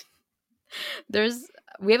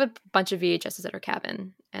 We have a bunch of VHSs at our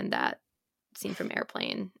cabin, and that scene from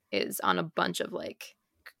Airplane is on a bunch of like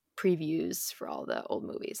previews for all the old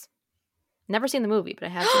movies. Never seen the movie, but I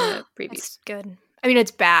have seen the previews. It's good. I mean,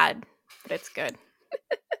 it's bad, but it's good.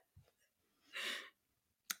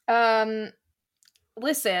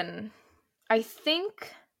 Listen, I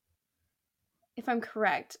think, if I'm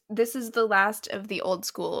correct, this is the last of the old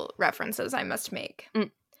school references I must make.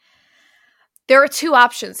 There are two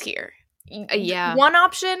options here. Yeah. One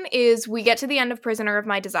option is we get to the end of Prisoner of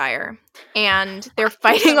My Desire, and they're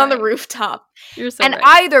fighting on the rooftop. You're so and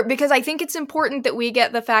right. Either, because I think it's important that we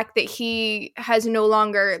get the fact that he has no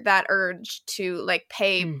longer that urge to like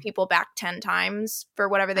pay people back 10 times for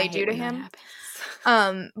whatever they do to him.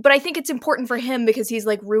 But I think it's important for him because he's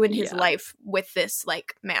like ruined his life with this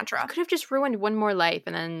like mantra. Could have just ruined one more life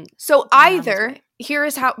and then. So either, here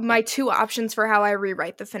is how my two options for how I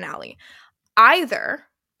rewrite the finale. Either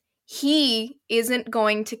he isn't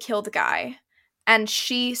going to kill the guy and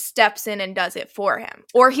she steps in and does it for him.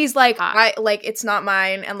 Or he's like, it's not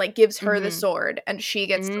mine, and like gives her the sword, and she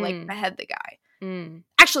gets to like behead the guy.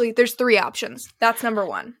 Actually, there's 3 options. That's number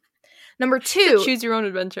 1. Number 2, choose your own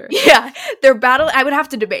adventure. Yeah, they're battling. I would have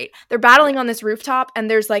to debate. They're battling on this rooftop,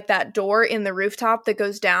 and there's like that door in the rooftop that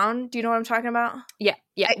goes down. Do you know what I'm talking about? Yeah.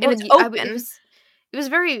 And it's open. It was a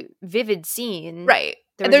very vivid scene, right?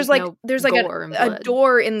 And there's like a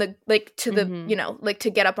door in the like to the like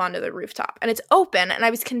to get up onto the rooftop, and it's open. And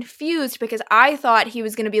I was confused because I thought he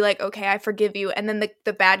was gonna be like, okay, I forgive you, and then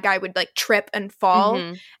the bad guy would like trip and fall,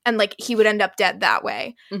 and like he would end up dead that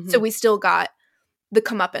way. So we still got the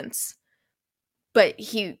comeuppance. But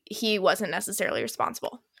he wasn't necessarily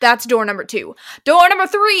responsible. That's door number 2. Door number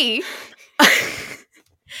 3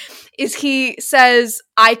 is he says,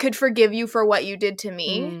 I could forgive you for what you did to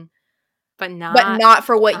me, but not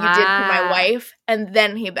for what you did to my wife. And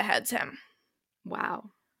then he beheads him. Wow.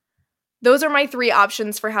 Those are my 3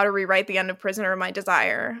 options for how to rewrite the end of Prisoner of My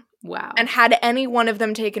Desire. Wow. And had any one of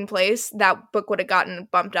them taken place, that book would have gotten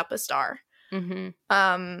bumped up a star.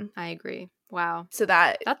 I agree. Wow. So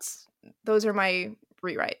those are my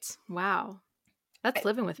rewrites. Wow. That's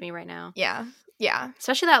living with me right now. Yeah. Yeah.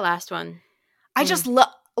 Especially that last one. I just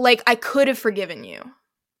like, I could have forgiven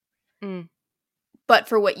you. But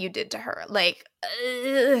for what you did to her. Like,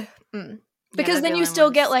 because then you still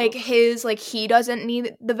get, like, his, like, he doesn't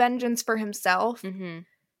need the vengeance for himself.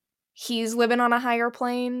 He's living on a higher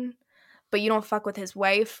plane, but you don't fuck with his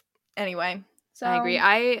wife. Anyway. So. I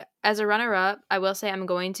agree. As a runner-up, I will say I'm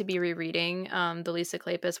going to be rereading the Lisa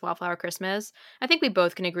Kleypas Wildflower Christmas. I think we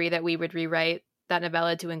both can agree that we would rewrite that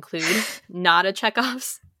novella to include not a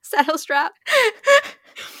Chekhov's saddle strap.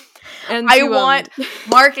 And I want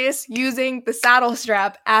Marcus using the saddle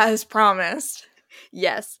strap as promised.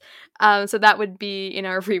 Yes. So that would be in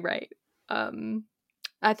our rewrite.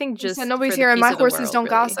 I think just nobody's here and my horses don't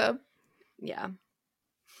gossip. Yeah.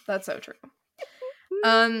 That's so true.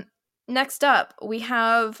 Next up, we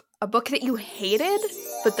have a book that you hated,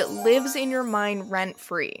 but that lives in your mind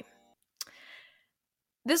rent-free.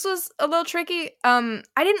 This was a little tricky. I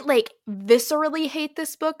didn't, like, viscerally hate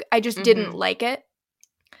this book. I just didn't like it.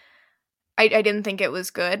 I didn't think it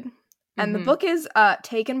was good. And the book is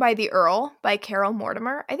Taken by the Earl by Carol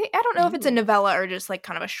Mortimer. I don't know if it's a novella or just, like,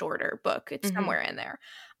 kind of a shorter book. It's somewhere in there.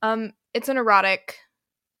 It's an erotic,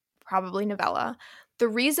 probably novella. The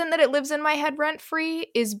reason that it lives in my head rent-free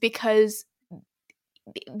is because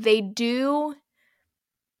they do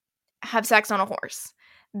have sex on a horse.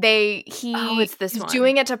 He's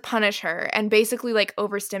doing it to punish her and basically like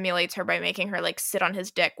overstimulates her by making her like sit on his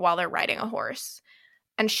dick while they're riding a horse.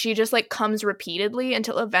 And she just like comes repeatedly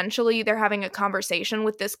until eventually they're having a conversation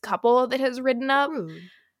with this couple that has ridden up. Rude,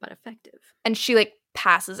 but effective. And she like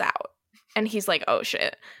passes out. And he's like, oh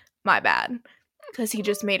shit, my bad. Because he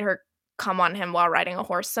just made her come on him while riding a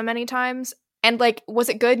horse so many times. And like, was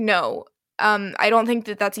it good? No. I don't think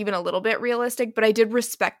that that's even a little bit realistic, but I did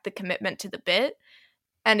respect the commitment to the bit.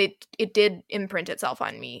 And it did imprint itself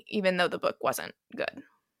on me, even though the book wasn't good.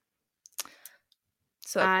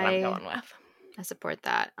 So that's what I'm going with. I support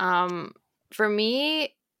that. For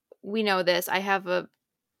me, we know this. I have a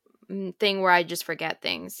thing where I just forget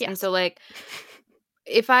things. Yes. And so, like,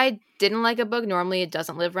 if I didn't like a book, normally it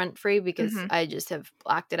doesn't live rent-free because I just have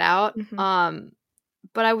blacked it out.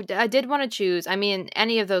 But I did want to choose. I mean,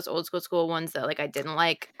 any of those old school ones that, like, I didn't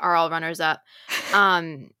like are all runners-up.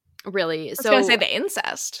 Really. I was gonna say the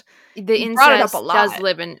incest. The incest brought it up a lot.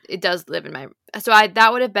 does live in my. So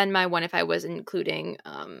that would have been my one if I was including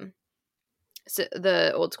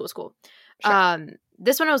the old school. Sure.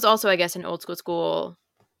 This one was also, I guess, an old school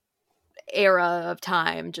era of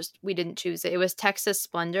time. Just we didn't choose it. It was Texas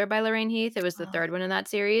Splendor by Lorraine Heath. It was the third one in that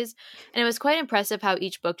series, and it was quite impressive how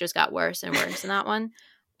each book just got worse and worse in that one.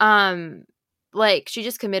 Like she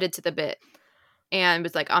just committed to the bit. And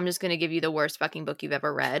was like, I'm just going to give you the worst fucking book you've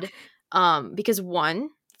ever read. Because one,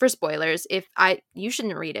 for spoilers, you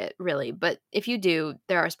shouldn't read it, really. But if you do,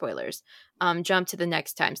 there are spoilers. Jump to the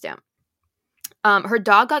next timestamp. Her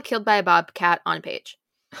dog got killed by a bobcat on a page.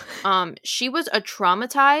 She was a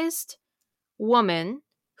traumatized woman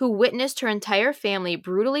who witnessed her entire family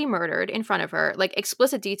brutally murdered in front of her. Like,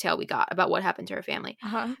 explicit detail we got about what happened to her family.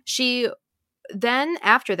 She then,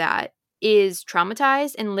 after that, is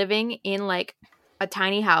traumatized and living in, like, a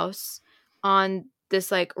tiny house on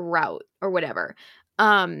this like route or whatever.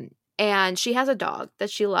 And she has a dog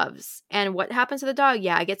that she loves. And what happens to the dog?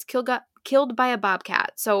 Yeah, it gets killed by a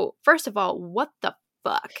bobcat. So first of all, what the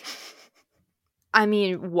fuck? I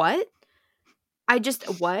mean, what?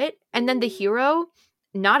 What? And then the hero,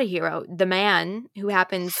 not a hero, the man who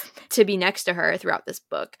happens to be next to her throughout this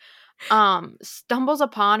book, stumbles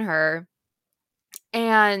upon her,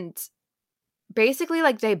 and basically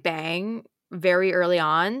like they bang very early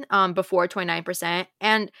on, before 29%,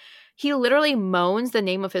 and he literally moans the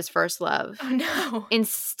name of his first love Oh no.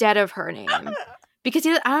 instead of her name, because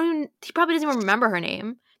he probably doesn't even remember her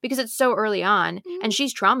name because it's so early on, and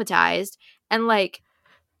she's traumatized, and like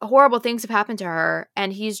horrible things have happened to her,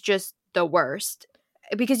 and he's just the worst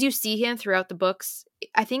because you see him throughout the books.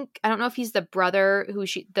 I don't know if he's the brother who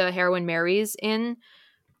the heroine marries in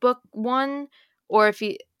book 1, or if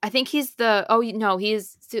I think he's that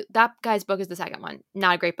guy's book is the second one.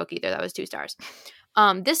 Not a great book either. That was 2 stars.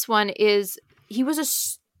 This one is, he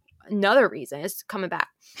was another reason is coming back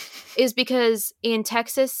is because in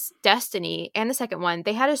Texas Destiny and the second one,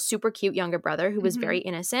 they had a super cute younger brother who was very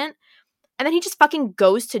innocent. And then he just fucking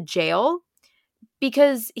goes to jail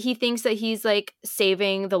because he thinks that he's like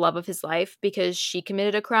saving the love of his life because she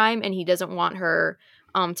committed a crime and he doesn't want her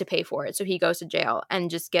to pay for it. So he goes to jail and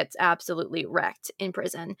just gets absolutely wrecked in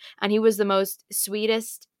prison. And he was the most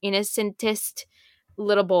sweetest, innocentest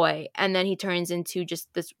little boy. And then he turns into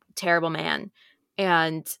just this terrible man.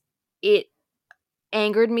 And it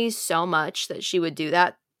angered me so much that she would do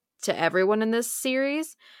that to everyone in this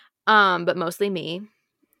series, but mostly me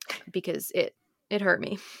because it hurt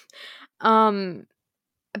me.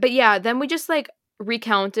 But yeah, then we just like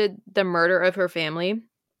recounted the murder of her family,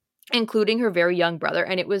 including her very young brother,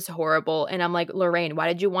 and it was horrible. And I'm like, Lorraine, why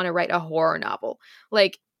did you want to write a horror novel?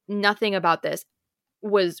 Like, nothing about this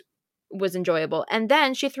was enjoyable. And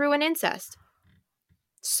then she threw in incest.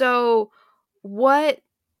 So what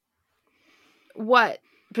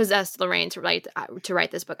possessed Lorraine to write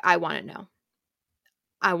this book? I want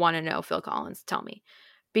to know, Phil Collins, tell me,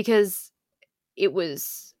 because it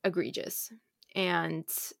was egregious, and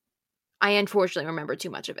I unfortunately remember too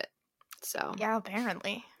much of it. So yeah,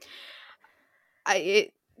 apparently.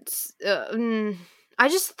 I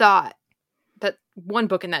just thought that one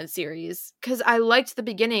book in that series, because I liked the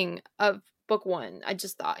beginning of book 1. I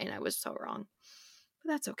just thought, and I was so wrong.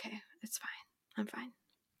 But that's okay. It's fine. I'm fine.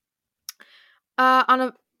 On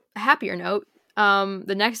a happier note,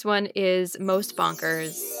 the next one is Most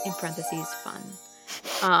Bonkers, in parentheses,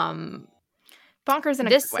 fun. Bonkers in a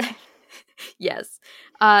good way. Yes.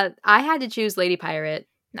 I had to choose Lady Pirate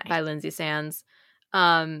by Lindsay Sands.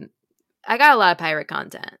 I got a lot of pirate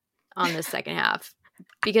content on this second half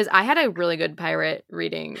because I had a really good pirate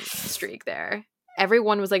reading streak there.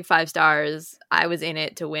 Everyone was like 5 stars. I was in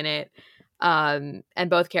it to win it. And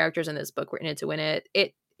both characters in this book were in it to win it.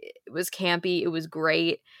 It was campy. It was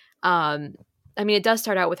great. I mean, it does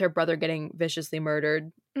start out with her brother getting viciously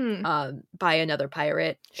murdered by another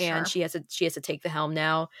pirate, and she has to take the helm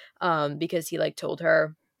now because he like told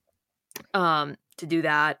her to do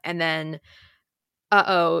that. And then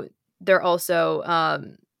they're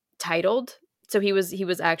also titled, so he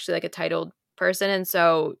was actually like a titled person, and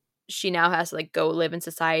so she now has to like go live in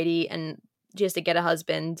society, and she has to get a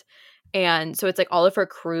husband. And so it's like all of her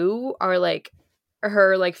crew are like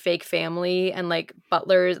her like fake family and like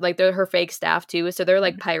butlers, like they're her fake staff too, so they're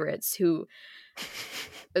like pirates who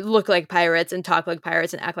look like pirates and talk like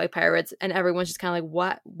pirates and act like pirates, and everyone's just kind of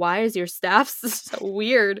like, why is your staff so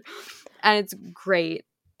weird? And it's great.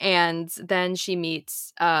 And then she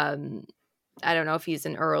meets I don't know if he's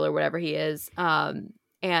an earl or whatever he is,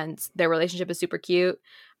 and their relationship is super cute,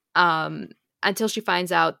 until she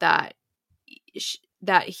finds out that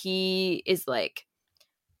he is like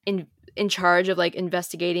in charge of like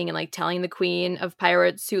investigating and like telling the queen of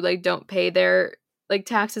pirates who like don't pay their like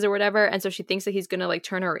taxes or whatever. And so she thinks that he's gonna like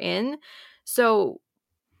turn her in. So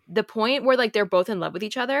the point where like they're both in love with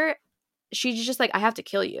each other, she's just like, I have to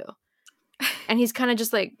kill you. And he's kind of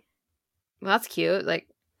just like, well, that's cute, like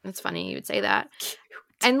that's funny you would say that.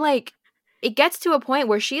 And like it gets to a point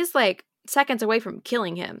where she's like seconds away from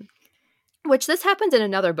killing him, which this happens in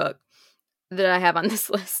another book that I have on this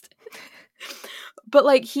list. But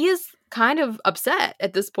like he is kind of upset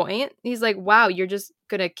at this point. He's like, wow, you're just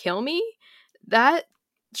gonna kill me? That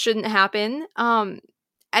shouldn't happen. And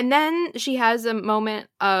then she has a moment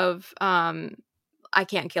of I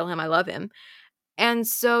can't kill him, I love him. And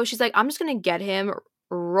so she's like, I'm just gonna get him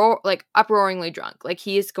like uproaringly drunk. Like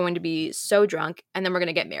he is going to be so drunk, and then we're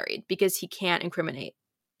gonna get married because he can't incriminate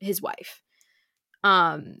his wife.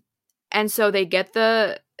 And so they get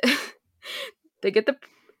the they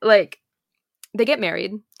get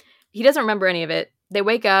married. He doesn't remember any of it. They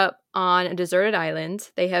wake up on a deserted island.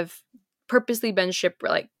 They have purposely been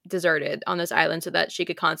deserted on this island so that she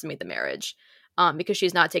could consummate the marriage, because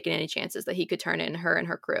she's not taking any chances that he could turn in her and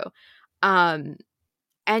her crew. And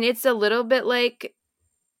it's a little bit like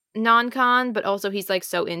non-con, but also he's like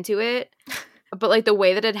so into it. but like the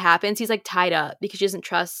way that it happens, he's like tied up because she doesn't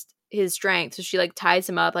trust his strength, so she like ties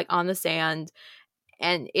him up like on the sand,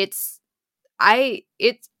 and it's a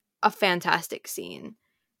fantastic scene.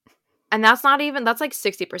 And that's like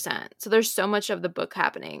 60%. So there's so much of the book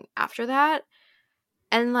happening after that.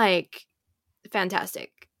 And like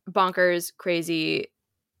fantastic. Bonkers, crazy.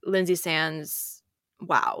 Lindsay Sands.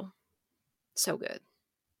 Wow. So good.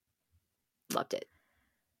 Loved it.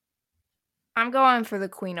 I'm going for the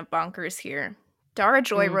queen of bonkers here. Dara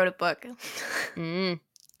Joy wrote a book.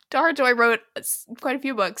 Dara Joy wrote quite a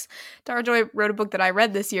few books. Dara Joy wrote a book that I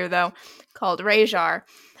read this year, though, called Rajar.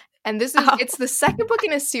 And it's the second book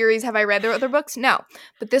in a series. Have I read their other books? No.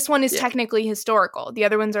 But this one is technically historical. The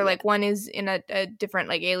other ones are like, one is in a different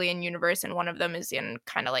like alien universe, and one of them is in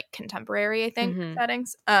kind of like contemporary, I think,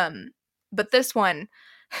 settings. But this one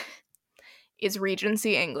is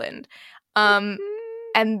Regency England. And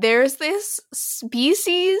there's this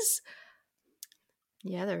species.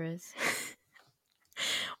 Yeah, there is.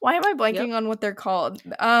 Why am I blanking on what they're called?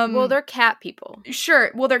 Well, they're cat people.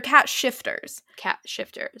 Sure. Well, they're cat shifters. Cat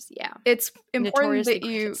shifters, yeah. It's important that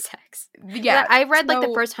you... sex. Yeah. I read like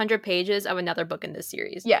the first 100 pages of another book in this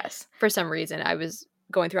series. Yes. For some reason, I was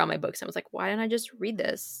going through all my books and I was like, why didn't I just read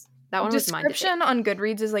this? That one was mine. Description on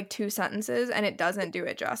Goodreads is like 2 sentences, and it doesn't do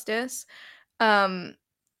it justice. So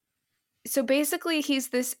basically, he's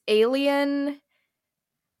this alien...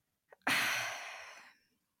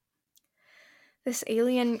 this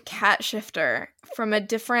alien cat shifter from a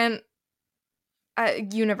different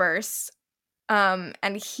universe.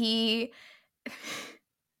 And he...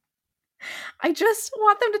 I just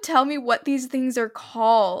want them to tell me what these things are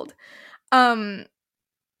called.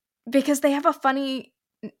 Because they have a funny...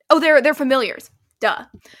 Oh, they're familiars. Duh.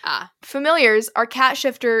 Familiars are cat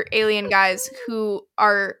shifter alien guys who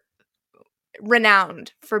are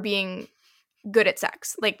renowned for being good at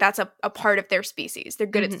sex. Like, that's a part of their species. They're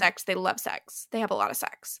good at sex. They love sex. They have a lot of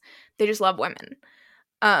sex. They just love women.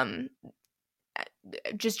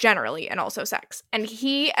 Just generally, and also sex. And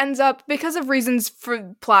he ends up, because of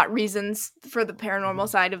plot reasons for the paranormal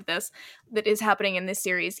side of this that is happening in this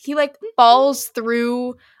series, he like falls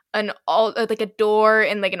through like a door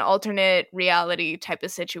in like an alternate reality type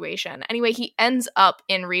of situation. Anyway, he ends up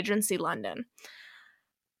in Regency London,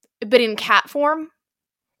 but in cat form.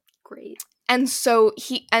 Great. And so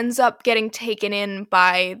he ends up getting taken in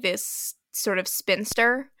by this sort of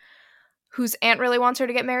spinster whose aunt really wants her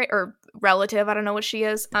to get married, or relative, I don't know what she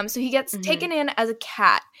is. So he gets taken in as a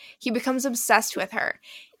cat. He becomes obsessed with her.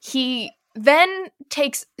 He then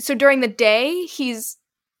so during the day, he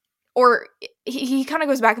kind of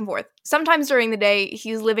goes back and forth. Sometimes during the day,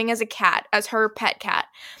 he's living as a cat, as her pet cat.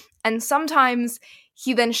 And sometimes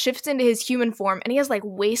he then shifts into his human form, and he has like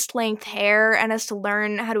waist-length hair and has to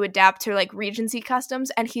learn how to adapt to like Regency customs,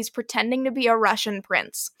 and he's pretending to be a Russian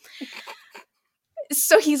prince.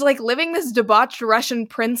 So he's like living this debauched Russian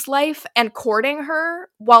prince life and courting her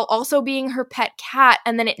while also being her pet cat.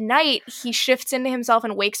 And then at night, he shifts into himself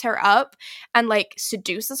and wakes her up and like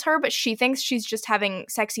seduces her, but she thinks she's just having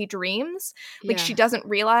sexy dreams. Like, she doesn't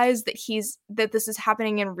realize that this is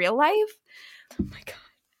happening in real life. Oh my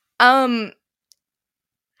God.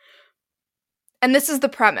 And this is the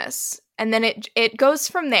premise. And then it goes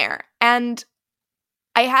from there. And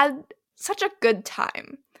I had such a good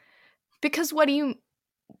time. Because what do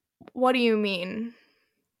you mean?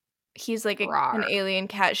 He's like an alien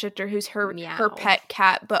cat shifter who's her pet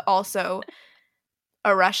cat, but also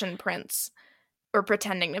a Russian prince, or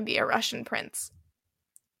pretending to be a Russian prince.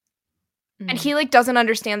 And he like doesn't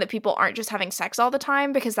understand that people aren't just having sex all the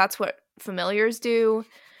time, because that's what familiars do.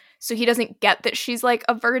 So he doesn't get that she's like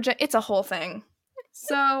a virgin. It's a whole thing.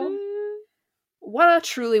 So what a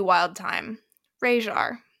truly wild time.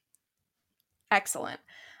 Rajar. Excellent.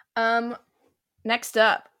 Next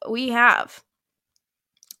up, we have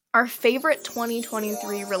our favorite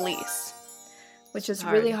 2023 release, which is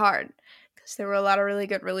really hard because there were a lot of really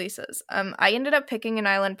good releases. I ended up picking An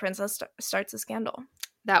Island Princess Starts a Scandal.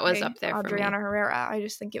 That was up there for me. Adriana Herrera. I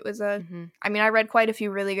just think it was I mean, I read quite a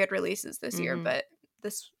few really good releases this year, but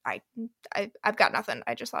this, I've got nothing.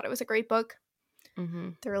 I just thought it was a great book.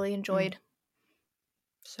 Thoroughly enjoyed.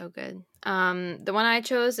 So good. The one I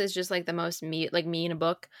chose is just like the most me in a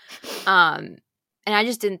book. And I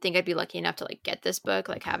just didn't think I'd be lucky enough to like get this book,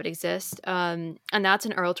 like have it exist. And that's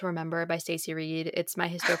An Earl to Remember by Stacey Reid. It's my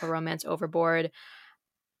historical romance overboard.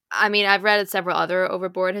 I mean, I've read several other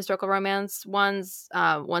overboard historical romance ones.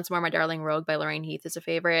 Once More My Darling Rogue by Lorraine Heath is a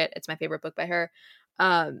favorite. It's my favorite book by her.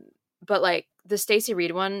 But like the Stacey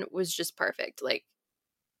Reid one was just perfect. Like,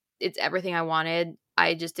 it's everything I wanted.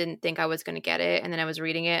 I just didn't think I was going to get it. And then I was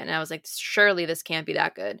reading it and I was like, surely this can't be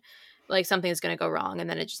that good. like something's going to go wrong, and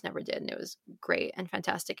then it just never did, and it was great and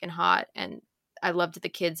fantastic and hot, and I loved the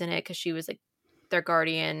kids in it because she was like their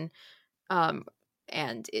guardian, and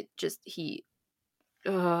it just it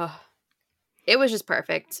was just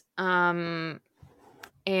perfect, and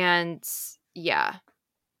yeah,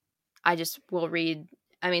 I just will read.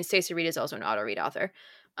 I mean, Stacey Reed is also an auto read author,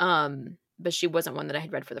 but she wasn't one that I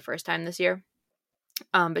had read for the first time this year.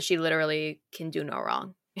 But she literally can do no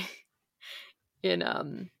wrong in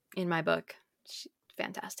my book. She's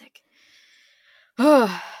fantastic.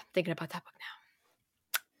 Thinking about that book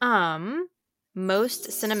now. Most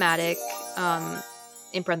cinematic,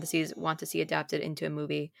 in parentheses, want to see adapted into a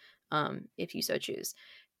movie, if you so choose.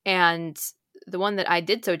 And the one that I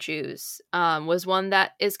did so choose was one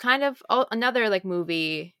that is kind of another like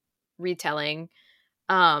movie retelling,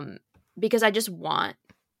 because I just want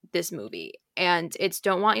this movie. And it's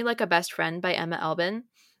Don't Want You Like a Best Friend by Emma Albin.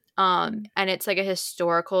 And it's like a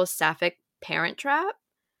historical sapphic parent trap,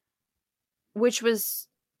 which was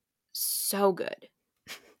so good.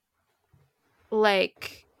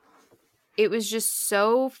 Like, it was just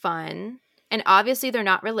so fun. And obviously they're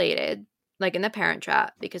not related, like in The Parent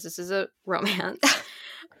Trap, because this is a romance.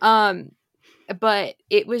 But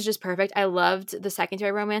it was just perfect. I loved the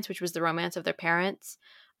secondary romance, which was the romance of their parents.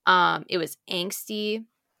 It was angsty.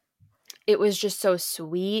 It was just so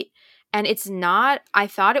sweet. And it's not, I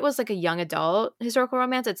thought it was like a young adult historical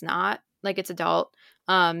romance. It's not. Like, it's adult.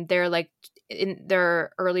 They're like in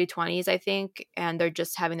their early 20s, I think, and they're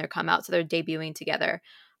just having their come out, so they're debuting together.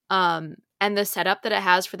 And the setup that it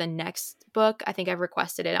has for the next book, I think I've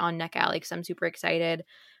requested it on NetGalley because I'm super excited.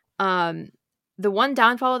 The one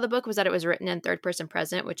downfall of the book was that it was written in third person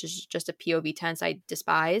present, which is just a POV tense I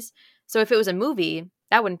despise. So if it was a movie,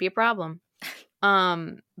 that wouldn't be a problem.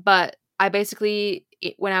 But I basically,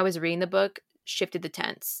 when I was reading the book, shifted the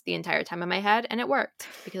tense the entire time in my head, and it worked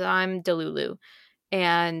because I'm Delulu,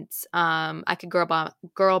 and I could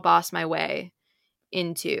girl boss my way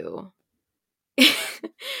into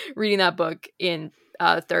reading that book in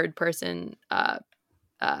third person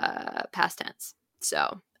past tense.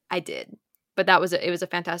 So I did, but it was a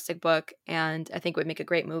fantastic book, and I think it would make a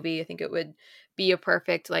great movie. I think it would be a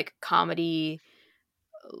perfect like comedy,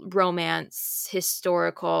 romance,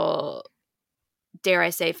 historical, dare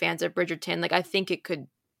I say, fans of Bridgerton. Like, I think it could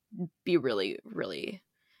be really, really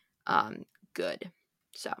good.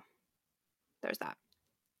 So there's that.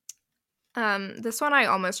 This one I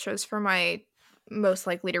almost chose for my most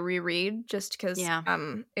likely to reread, just because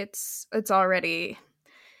it's already,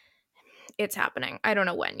 it's happening. I don't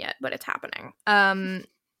know when yet, but it's happening.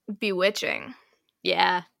 Bewitching.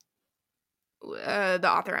 Yeah. The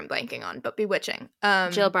author I'm blanking on, but Bewitching.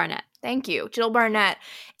 Jill Barnett. Thank you, Jill Barnett.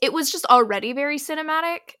 It was just already very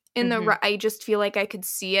cinematic. I just feel like I could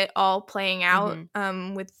see it all playing out,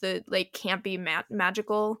 with the like campy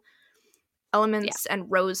magical elements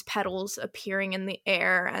and rose petals appearing in the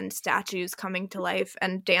air and statues coming to life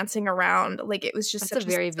and dancing around. Like, it was just such a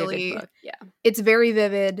very vivid book. Yeah, it's very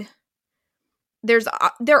vivid. There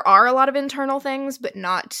are a lot of internal things, but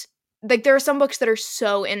not like, there are some books that are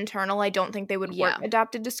so internal I don't think they would work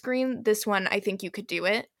adapted to screen. This one, I think you could do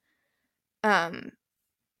it.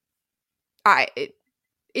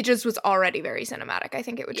 It just was already very cinematic. I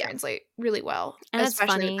think it would translate really well, and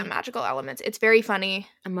especially with the magical elements. It's very funny,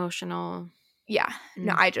 emotional. Yeah.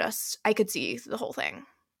 No, I could see the whole thing,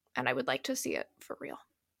 and I would like to see it for real.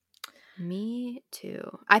 Me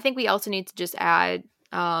too. I think we also need to just add,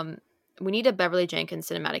 we need a Beverly Jenkins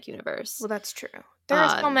cinematic universe. Well, that's true. There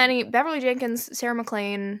are so many. Beverly Jenkins, Sarah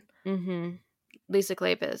McLean. Lisa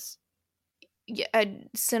Kleypas. Yeah,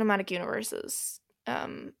 cinematic universes.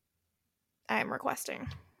 I am requesting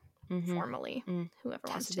formally. Whoever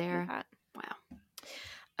wants to do that.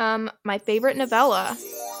 Wow. My favorite novella,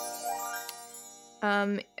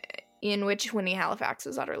 in which Winnie Halifax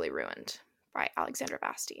is utterly ruined, by Alexandra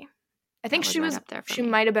Vasti. I think she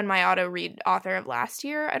might have been my auto read author of last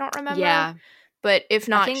year. I don't remember. Yeah, but if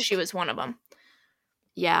not, she was one of them.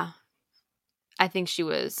 Yeah, I think she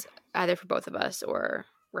was either for both of us or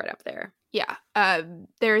right up there. Yeah,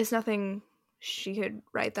 there is nothing she could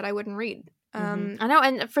write that I wouldn't read. I know,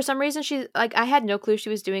 and for some reason she I had no clue she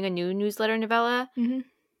was doing a new newsletter novella.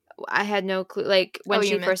 I had no clue. Like, when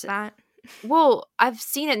she first that. Well, I've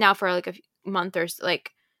seen it now for like a month or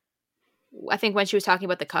like, I think when she was talking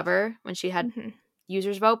about the cover, when she had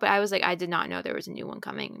users vote, but I was like, I did not know there was a new one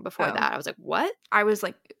coming before that. I was like, what? I was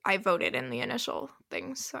like, I voted in the initial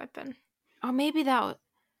things, so I've been. Oh, maybe that was,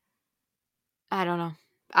 I don't know.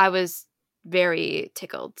 I was very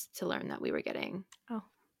tickled to learn that we were getting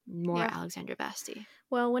more Alexandra Vasti.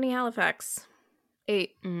 Well, Winnie Halifax,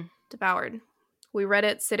 8, devoured. We read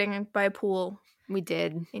it sitting by a pool. We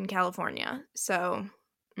did. In California. So.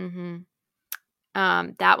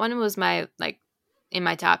 That one was my, like, in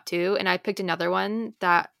my top 2. And I picked another one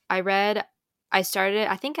that I read. I started it.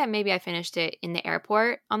 I think I finished it in the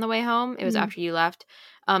airport on the way home. It was after you left.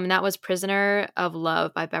 And that was Prisoner of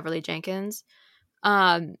Love by Beverly Jenkins.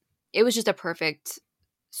 It was just a perfect,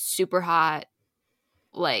 super hot,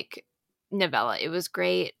 like, novella. It was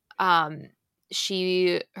great. Her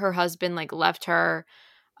husband, like, left her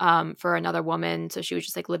for another woman, so she was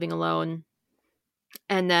just, like, living alone.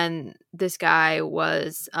 And then this guy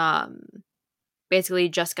was basically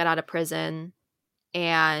just got out of prison,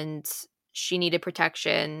 and she needed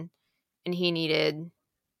protection and he needed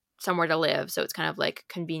somewhere to live. So it's kind of like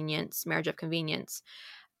convenience, marriage of convenience.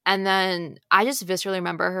 And then I just viscerally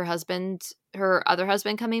remember her other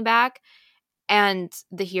husband coming back, and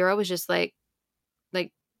the hero was just like,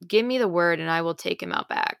 give me the word and I will take him out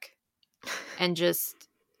back and just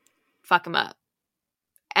fuck him up.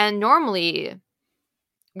 And normally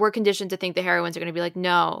we're conditioned to think the heroines are going to be like,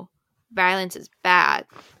 no, violence is bad.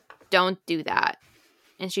 Don't do that.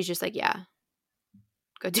 And she's just like, yeah,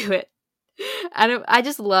 go do it. I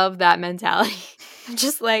just love that mentality. I'm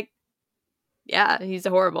just like, yeah, he's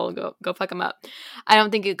horrible. Go fuck him up. I don't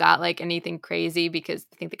think it got, like, anything crazy because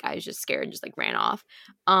I think the guy was just scared and just, like, ran off.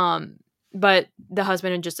 But the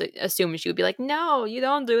husband would just assume she would be like, no, you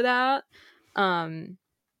don't do that. And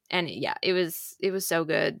yeah, it was so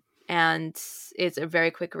good. And it's a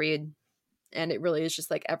very quick read. And it really is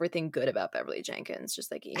just, like, everything good about Beverly Jenkins,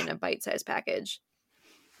 just, like, in a bite-sized package.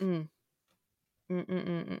 The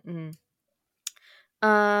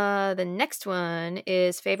next one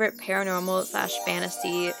is favorite paranormal /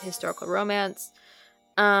 fantasy historical romance.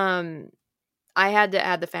 I had to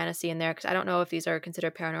add the fantasy in there because I don't know if these are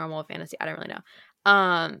considered paranormal or fantasy. I don't really know.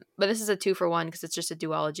 But this is a 2-for-1 because it's just a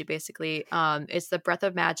duology, basically. It's The Breath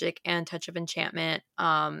of Magic and Touch of Enchantment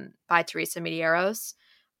by Teresa Medeiros.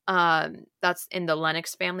 That's in the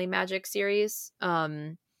Lennox Family Magic series.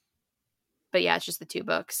 But yeah, it's just the 2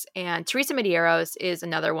 books. And Teresa Medeiros is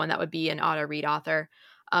another one that would be an auto-read author.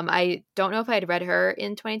 I don't know if I had read her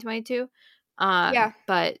in 2022. Yeah.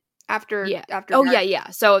 But after oh March. yeah.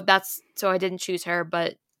 So I didn't choose her,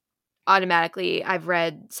 but automatically I've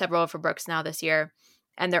read several of her books now this year,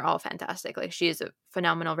 and they're all fantastic. Like, she is a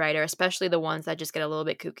phenomenal writer, especially the ones that just get a little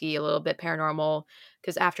bit kooky, a little bit paranormal.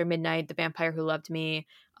 Because After Midnight, The Vampire Who Loved Me,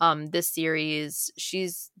 this series,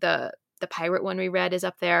 she's the pirate one we read is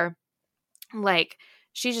up there. Like,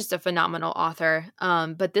 she's just a phenomenal author.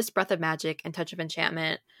 But this Breath of Magic and Touch of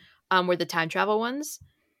Enchantment were the time travel ones.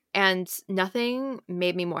 And nothing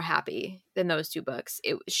made me more happy than those 2 books.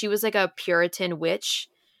 She was like a Puritan witch,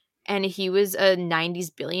 and he was a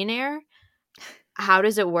 90s billionaire. How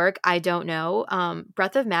does it work? I don't know.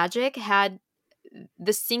 Breath of Magic had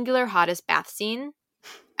the singular hottest bath scene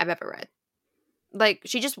I've ever read. Like,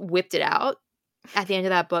 she just whipped it out at the end of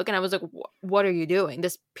that book, and I was like, what are you doing?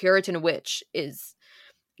 This Puritan witch is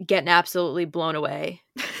getting absolutely blown away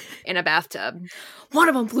in a bathtub. One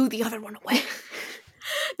of them blew the other one away.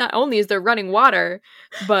 Not only is there running water,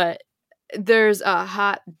 but there's a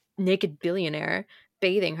hot naked billionaire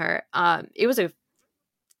bathing her. It was a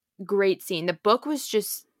great scene. The book was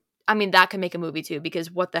just, I mean, that could make a movie too, because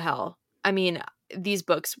what the hell? I mean, these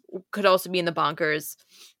books could also be in the bonkers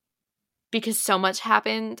because so much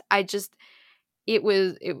happened. It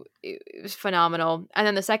was phenomenal. And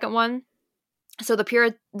then the second one, so the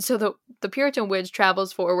Puritan witch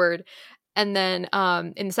travels forward, and then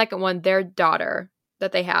in the second one, their daughter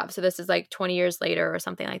that they have. So this is like 20 years later or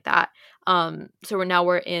something like that. So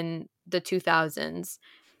we're in the 2000s,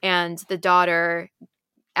 and the daughter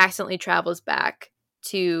accidentally travels back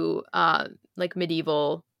to like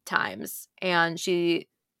medieval times, and she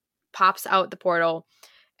pops out the portal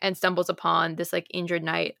and stumbles upon this like injured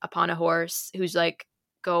knight upon a horse who's like,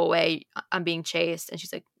 go away, I'm being chased. And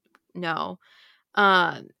she's like, no.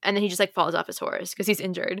 And then he just like falls off his horse because he's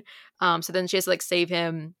injured. So then she has to like save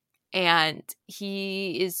him, and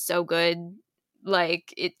he is so good.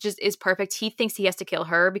 Like, it just is perfect. He thinks he has to kill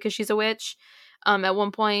her because she's a witch at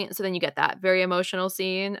one point. So then you get that very emotional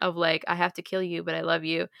scene of like, I have to kill you, but I love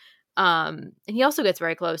you. And he also gets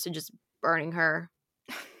very close to just burning her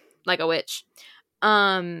like a witch.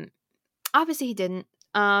 Obviously he didn't.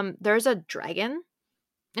 There's a dragon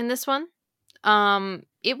in this one.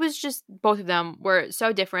 It was just, both of them were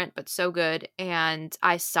so different but so good, and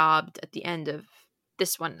I sobbed at the end of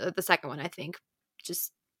this one, the second one, I think.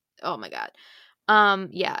 Just, oh my god.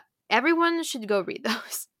 Yeah, everyone should go read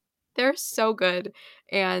those. They're so good,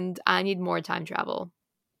 and I need more time travel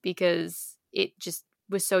because it just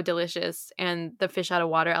was so delicious, and the fish out of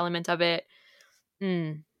water element of it,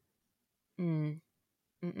 Mm. Mm.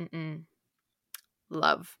 Mm-mm-mm.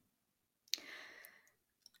 Love.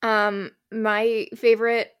 My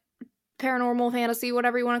favorite paranormal fantasy,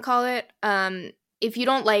 whatever you want to call it, if you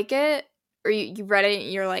don't like it or you read it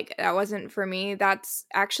and you're like, that wasn't for me, that's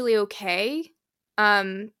actually okay.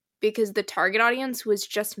 Because the target audience was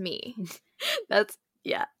just me. That's,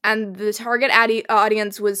 yeah. And the target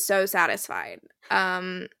audience was so satisfied.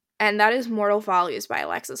 And that is Mortal Follies by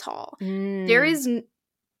Alexis Hall. There is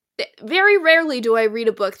very rarely do I read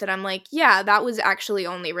a book that I'm like, yeah, that was actually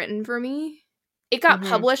only written for me. It got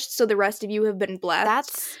published, so the rest of you have been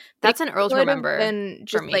blessed. That's an Earl to remember. Been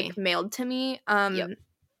just for me. like mailed to me. Yep.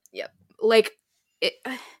 Like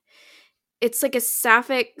it's like a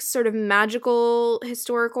sapphic sort of magical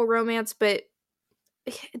historical romance, but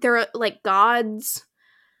there are like gods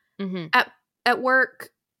at work,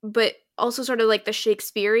 but also sort of like the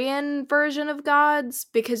Shakespearean version of gods,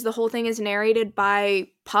 because the whole thing is narrated by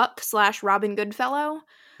Puck/Robin Goodfellow.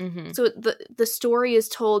 So the story is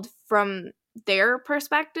told from their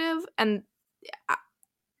perspective, and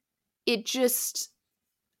it just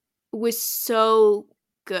was so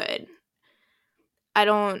good.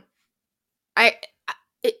 I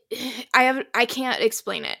can't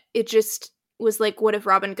explain it. It just was like, what if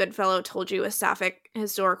Robin Goodfellow told you a sapphic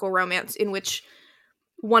historical romance in which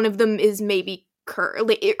one of them is maybe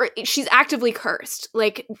cursed, she's actively cursed.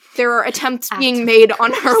 Like, there are attempts being made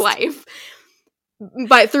on her life,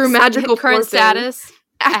 but through magical current forces, status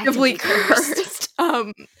actively cursed.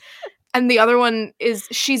 And the other one is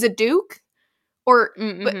she's a duke, or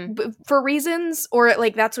but for reasons, or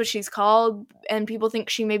like that's what she's called, and people think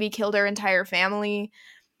she maybe killed her entire family.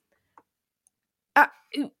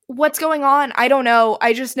 What's going on? I don't know.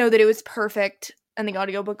 I just know that it was perfect, and the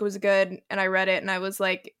audiobook was good, and I read it, and I was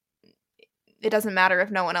like, it doesn't matter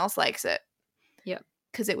if no one else likes it. Yep.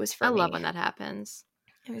 Because it was for me. I love when that happens.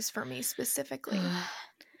 It was for me specifically.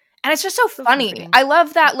 And it's just so funny. Comforting. I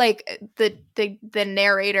love that, like, the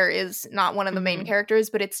narrator is not one of the main characters,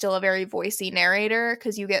 but it's still a very voicey narrator,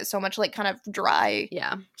 because you get so much, like, kind of dry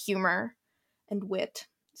humor and wit.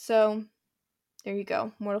 So, there you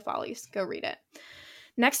go. Mortal Follies. Go read it.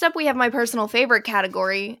 Next up, we have my personal favorite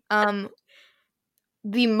category.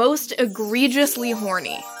 The most egregiously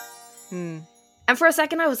horny. And for a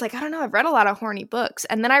second, I was like, I don't know, I've read a lot of horny books.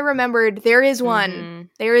 And then I remembered there is one.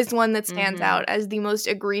 There is one that stands out as the most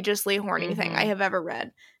egregiously horny thing I have ever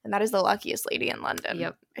read. And that is The Luckiest Lady in London.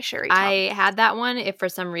 Yep. By Sherry Thompson. I had that one. If for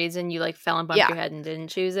some reason you, like, fell and bumped your head and didn't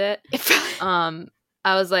choose it. I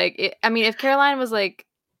was like, if Caroline was, like,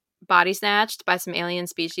 body snatched by some alien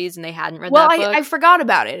species and they hadn't read that book. Well, I forgot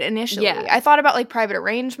about it initially. Yeah. I thought about, like, Private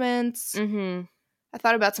Arrangements. I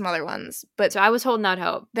thought about some other ones, but so I was holding out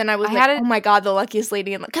hope. Then I was oh my god, The Luckiest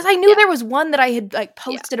Lady in London, because I knew there was one that I had, like,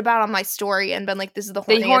 posted about on my story and been like, this is the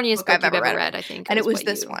horniest book I've ever read, I think, and it was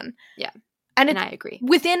this one. Yeah, and I agree.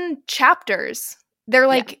 Within chapters, they're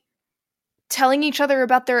like telling each other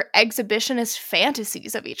about their exhibitionist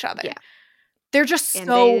fantasies of each other. Yeah, they're just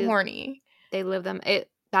so horny. They live them.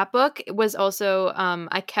 That book was also,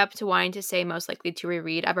 I kept wanting to say most likely to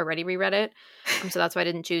reread. I've already reread it, so that's why I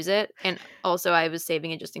didn't choose it. And also I was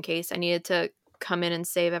saving it just in case. I needed to come in and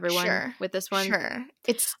save everyone with this one. Sure.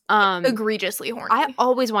 It's egregiously horny. I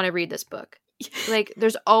always want to read this book. Like,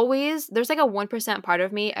 there's like a 1% part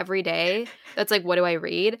of me every day that's like, what do I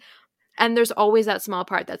read? And there's always that small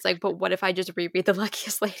part that's like, but what if I just reread The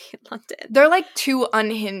Luckiest Lady in London? They're like two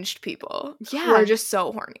unhinged people who are just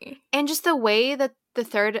so horny. And just the way that the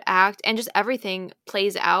third act and just everything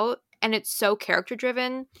plays out, and it's so character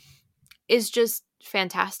driven, is just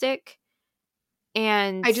fantastic.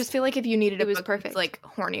 And I just feel like if you needed it was perfect, like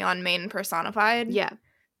horny on main personified. Yeah,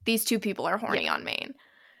 these two people are horny on main.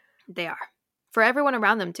 They are, for everyone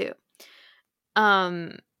around them too.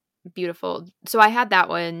 Beautiful. So I had that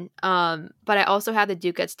one, but I also had The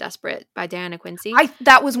Duke Gets Desperate by Diana Quincy.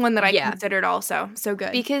 That was one that I considered also. So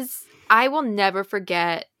good, because I will never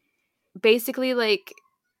forget. Basically, like,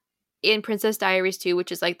 in Princess Diaries 2,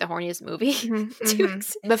 which is like the horniest movie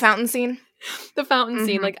the fountain scene. The fountain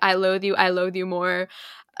scene, like, I loathe you more,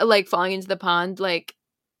 like, falling into the pond, like,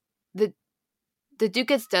 the Duke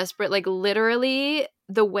Gets Desperate, like, literally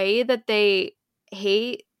the way that they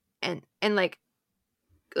hate and like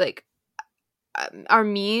are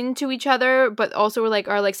mean to each other, but also are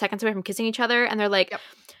like seconds away from kissing each other, and they're like,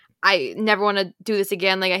 I never want to do this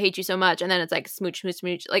again, like, I hate you so much, and then it's like smooch, smooch,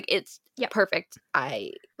 smooch, like, it's perfect.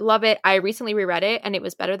 I love it. I recently reread it, and it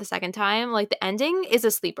was better the second time. Like, the ending is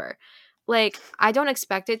a sleeper. Like, I don't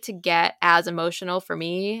expect it to get as emotional for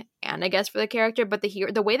me, and I guess for the character, but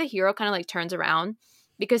the way the hero kind of, like, turns around,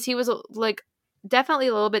 because he was, like, definitely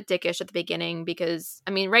a little bit dickish at the beginning because,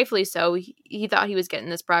 I mean, rightfully so. He thought he was getting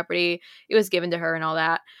this property. It was given to her and all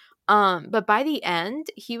that. But by the end,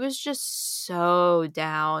 he was just so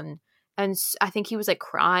down. And I think he was like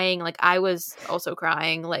crying. Like I was also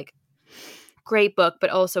crying. Like great book, but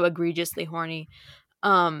also egregiously horny.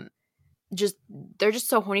 Um, just they're just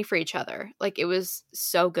so horny for each other. Like it was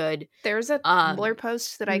so good. There's a Tumblr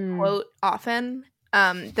post that I quote often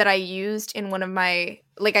that I used in one of my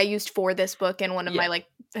I used for this book in one of my like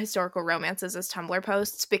historical romances as Tumblr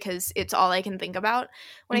posts because it's all I can think about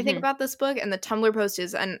when I think about this book. And the Tumblr post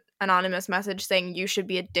is an anonymous message saying you should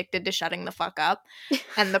be addicted to shutting the fuck up,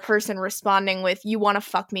 and the person responding with "you want to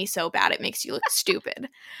fuck me so bad it makes you look stupid."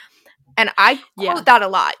 And I quote that a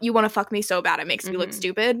lot. You want to fuck me so bad it makes me look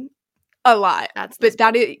stupid. A lot.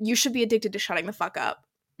 But you should be addicted to shutting the fuck up.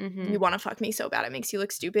 You want to fuck me so bad it makes you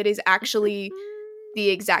look stupid is actually the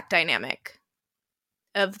exact dynamic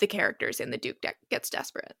of the characters in The Duke Gets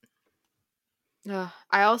Desperate.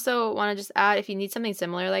 I also want to just add, if you need something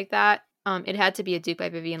similar like that, it had to be A Duke by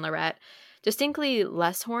Vivian Lorette. Distinctly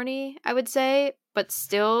less horny, I would say, but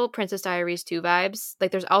still Princess Diaries 2 vibes.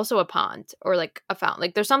 Like there's also a pond or like a fountain.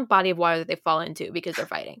 Like there's some body of water that they fall into because they're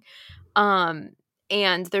fighting.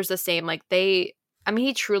 And there's the same, like he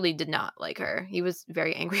truly did not like her. He was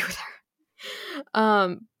very angry with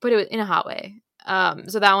her. But it was in a hot way.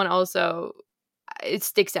 So that one also, it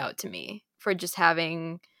sticks out to me for just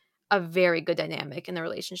having a very good dynamic in the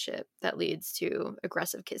relationship that leads to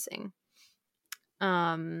aggressive kissing.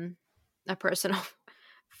 A personal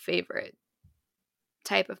favorite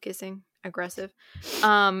type of kissing, aggressive.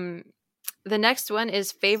 The next one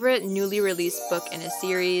is favorite newly released book in a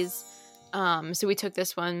series. So we took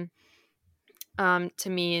this one to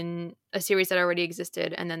mean a series that already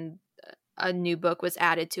existed, and then a new book was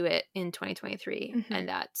added to it in 2023, and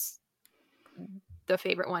that's the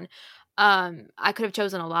favorite one. I could have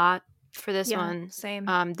chosen a lot for this one. Same.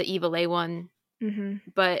 The Eva Leigh one.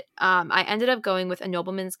 But I ended up going with A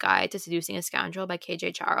Nobleman's Guide to Seducing a Scoundrel by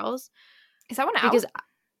KJ Charles. Is that one out? Because,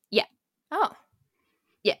 yeah. Oh.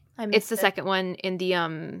 Yeah. It's the second one in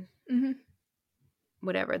the,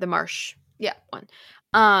 whatever, the Marsh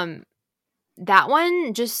one. That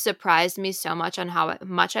one just surprised me so much on how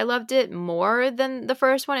much I loved it more than the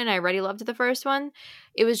first one, and I already loved the first one.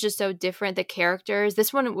 It was just so different. The characters.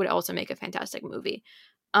 This one would also make a fantastic movie.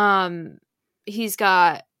 He's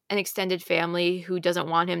got an extended family who doesn't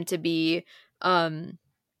want him to be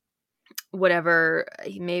whatever I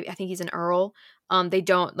think he's an earl. They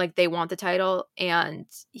don't they want the title, and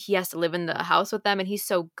he has to live in the house with them, and he's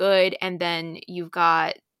so good. And then you've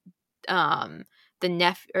got the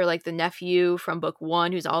nephew from book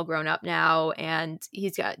one who's all grown up now, and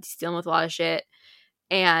he's dealing with a lot of shit.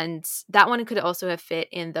 And that one could also have fit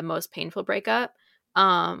in the most painful breakup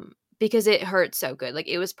because it hurt so good. Like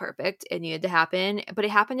it was perfect. It needed to happen, but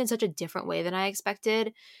it happened in such a different way than I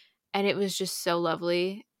expected. And it was just so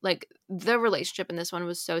lovely. Like the relationship in this one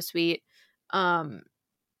was so sweet.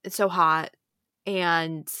 It's so hot.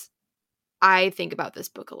 And I think about this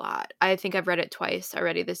book a lot. I think I've read it twice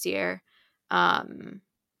already this year. And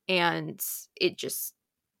it just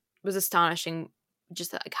was astonishing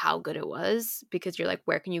just like how good it was, because you're like,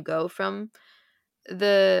 where can you go from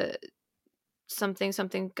the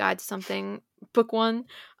something guide to something book one?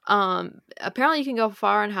 Apparently you can go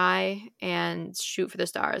far and high and shoot for the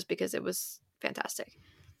stars, because it was fantastic.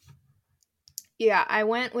 Yeah, I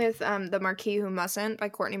went with The Marquis Who Mustn't by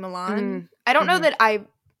Courtney Milan. I don't know that I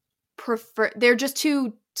prefer, they're just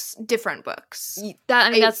two different books.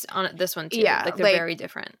 That's on this one too. Yeah, they're very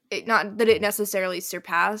different. Not that it necessarily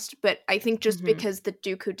surpassed, but I think just because The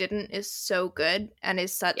Duke Who Didn't is so good and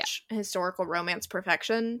is such historical romance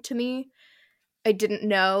perfection to me, I didn't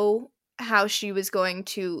know how she was going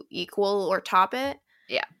to equal or top it.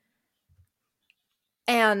 Yeah.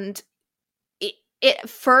 And it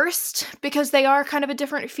first, because they are kind of a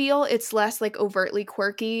different feel, it's less overtly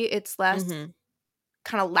quirky, it's less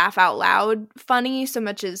kind of laugh out loud funny so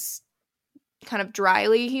much as kind of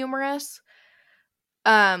dryly humorous.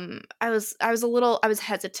 I was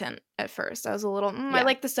hesitant at first. I was a little I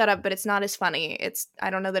like the setup, but it's not as funny. I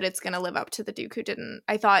don't know that it's gonna live up to The Duke Who Didn't.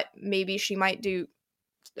 I thought maybe she might do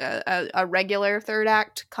a regular third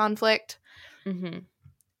act conflict,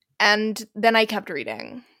 and then I kept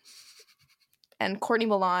reading. And Courtney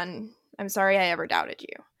Milan, I'm sorry I ever doubted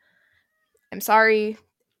you. I'm sorry.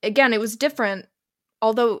 Again, it was different.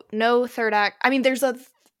 Although no third act. I mean, I'm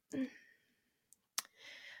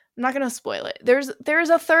not going to spoil it. There's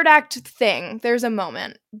a third act thing. There's a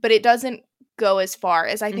moment. But it doesn't go as far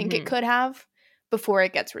as I think it could have before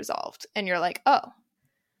it gets resolved. And you're like, oh.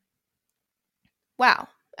 Wow.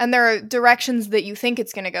 And there are directions that you think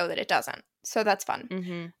it's going to go that it doesn't. So that's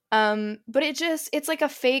fun. But it's like a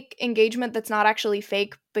fake engagement that's not actually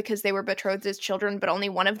fake because they were betrothed as children, but only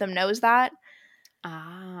one of them knows that.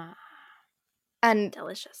 And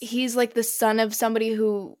delicious. He's like the son of somebody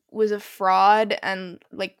who was a fraud and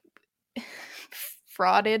like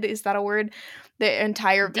frauded, is that a word? The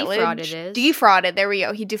entire village. Defrauded. There we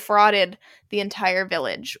go. He defrauded the entire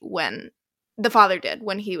village when the father did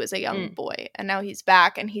when he was a young boy, and now he's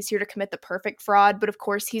back and he's here to commit the perfect fraud. But of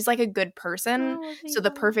course, he's like a good person, so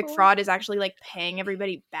the perfect fraud is actually like paying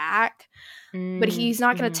everybody back. But he's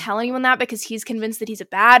not going to tell anyone that because he's convinced that he's a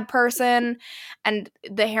bad person, and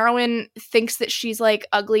the heroine thinks that she's like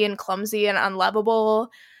ugly and clumsy and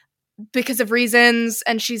unlovable because of reasons,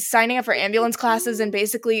 and she's signing up for ambulance classes and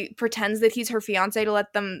basically pretends that he's her fiance to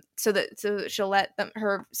let them so she'll let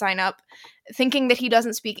her sign up, thinking that he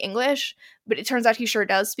doesn't speak English, but it turns out he sure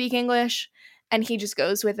does speak English, and he just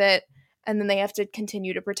goes with it, and then they have to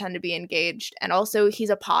continue to pretend to be engaged. And also he's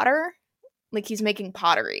a potter, like he's making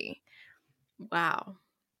pottery. Wow.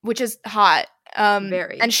 Which is hot.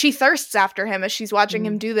 Very. And she thirsts after him as she's watching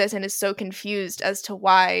him do this and is so confused as to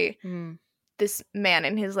why this man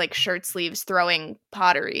in his like shirt sleeves throwing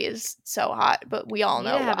pottery is so hot, but we all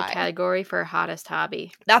know why. Have a category for hottest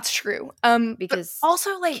hobby. That's true. Because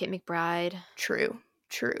also like Kit McBride. True.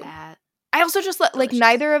 That. I also just like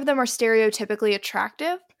neither of them are stereotypically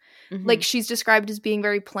attractive. Like she's described as being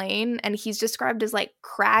very plain, and he's described as like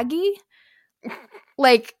craggy,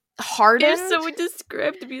 like hardened. You're so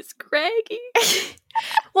described to be scraggy.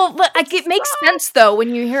 Well, but like, it makes sense though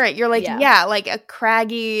when you hear it. You're like, yeah, like a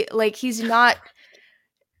craggy, like he's not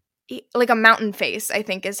like a mountain face, I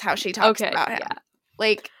think is how she talks about him. Yeah.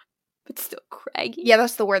 Like, but still craggy. Yeah,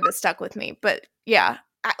 that's the word that stuck with me. But yeah,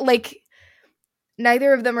 like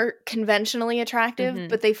neither of them are conventionally attractive,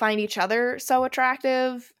 but they find each other so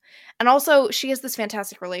attractive. And also, she has this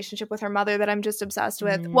fantastic relationship with her mother that I'm just obsessed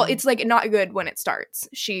with. Well, it's like not good when it starts.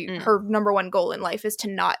 Her number one goal in life is to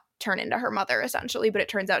not turn into her mother, essentially. But it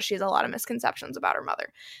turns out she has a lot of misconceptions about her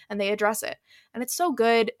mother, and they address it. And it's so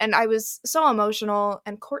good. And I was so emotional.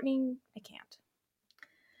 And Courtney, I can't.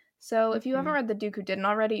 So if you haven't read The Duke Who Didn't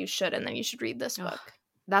already, you should, and then you should read this book.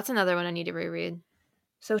 That's another one I need to reread.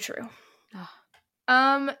 So true.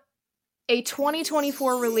 A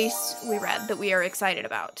 2024 release we read that we are excited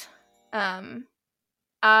about.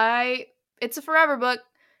 It's a forever book.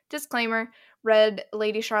 Disclaimer, read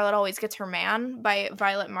Lady Charlotte Always Gets Her Man by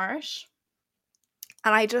Violet Marsh.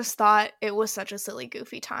 And I just thought it was such a silly,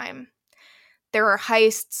 goofy time. There are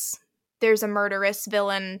heists. There's a murderous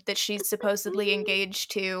villain that she's supposedly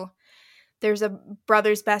engaged to. There's a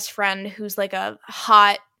brother's best friend who's like a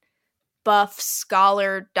hot, buff,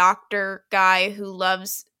 scholar, doctor guy who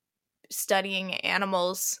loves studying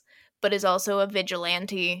animals, but is also a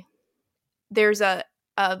vigilante. There's a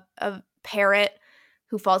parrot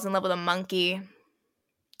who falls in love with a monkey.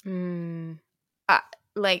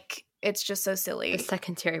 Like, it's just so silly. The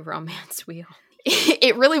secondary romance we all needed.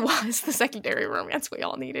 It really was the secondary romance we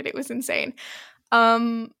all needed. It was insane.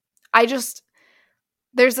 There's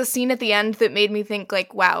a scene at the end that made me think,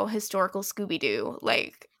 like, wow, historical Scooby-Doo.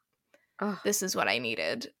 Like, this is what I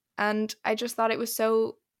needed. And I just thought it was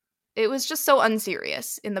just so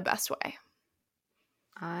unserious in the best way.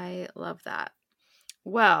 I love that.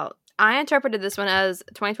 Well, I interpreted this one as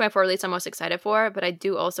 2024 release I'm most excited for, but I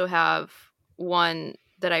do also have one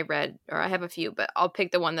that I read, or I have a few, but I'll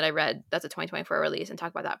pick the one that I read that's a 2024 release and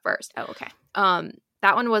talk about that first. Oh, okay.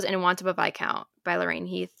 That one was In Want of a Viscount by Lorraine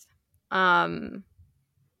Heath.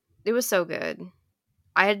 It was so good.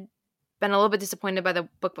 I had been a little bit disappointed by the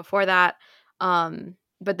book before that,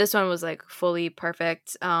 but this one was like fully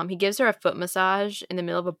perfect. He gives her a foot massage in the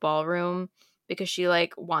middle of a ballroom because she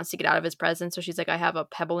like wants to get out of his presence. So she's like, I have a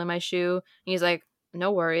pebble in my shoe. And he's like, no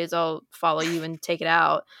worries, I'll follow you and take it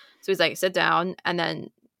out. So he's like, sit down. And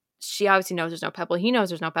then she obviously knows there's no pebble. He knows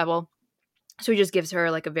there's no pebble. So he just gives her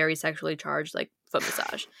like a very sexually charged like foot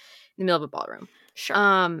massage in the middle of a ballroom. Sure.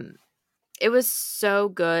 It was so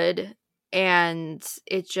good. And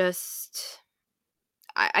it just,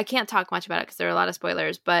 I can't talk much about it because there are a lot of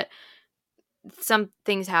spoilers, but some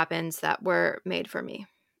things happened that were made for me.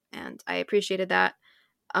 And I appreciated that.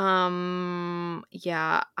 Yeah,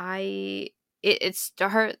 it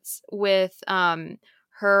starts with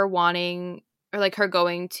her wanting, or like her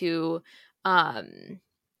going to a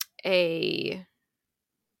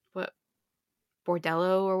what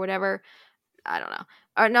bordello or whatever. I don't know.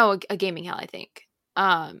 Or no, a gaming hell, I think.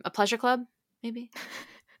 A pleasure club, maybe.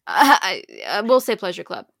 I will say pleasure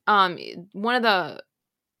club. One of the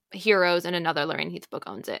heroes in another Lorraine Heath book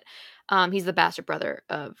owns it. He's the bastard brother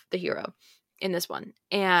of the hero. in this one,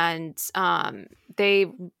 and they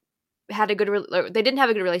had a they didn't have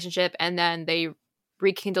a good relationship, and then they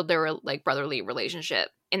rekindled their like brotherly relationship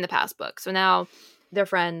in the past book. So now they're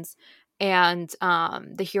friends, and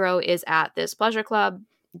the hero is at this pleasure club,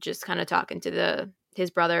 just kind of talking to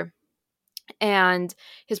his brother, and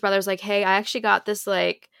his brother's like, "Hey, I actually got this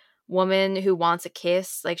like woman who wants a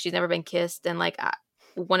kiss. Like she's never been kissed, and like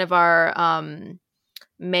one of our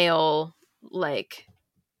male like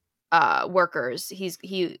workers,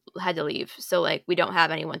 he had to leave, so like we don't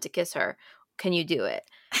have anyone to kiss her. Can you do it?"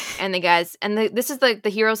 And the guys, and this is like the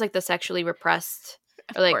hero's like the sexually repressed,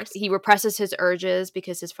 or like he represses his urges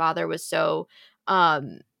because his father was so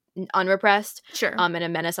unrepressed, Sure. and a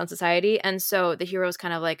menace on society. And so the hero's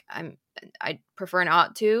kind of like, I prefer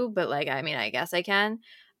not to, but like I mean I guess I can.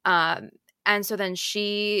 And so then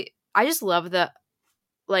I just love the,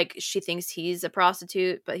 like, she thinks he's a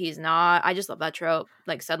prostitute, but he's not. I just love that trope.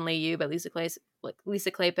 Like, Suddenly You by Lisa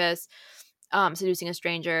Kleypas, Seducing a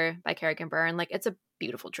Stranger by Kerrigan Byrne. Like, it's a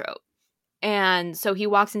beautiful trope. And so he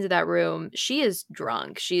walks into that room. She is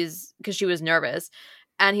drunk. Because she was nervous.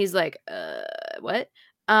 And he's like, what?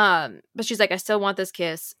 But she's like, I still want this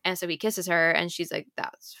kiss. And so he kisses her, and she's like,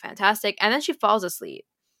 that's fantastic. And then she falls asleep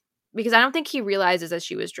because I don't think he realizes that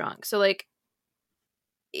she was drunk. So, like,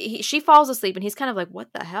 she falls asleep, and he's kind of like,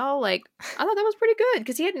 what the hell? Like, I thought that was pretty good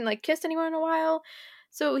because he hadn't like kissed anyone in a while.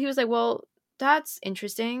 So he was like, well, that's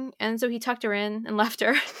interesting. And so he tucked her in and left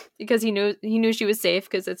her because he knew she was safe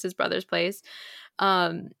because it's his brother's place.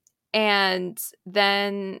 And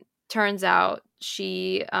then turns out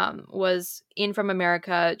she was in from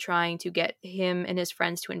America trying to get him and his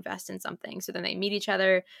friends to invest in something. So then they meet each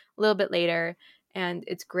other a little bit later, and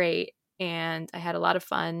it's great. And I had a lot of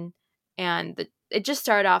fun. And it just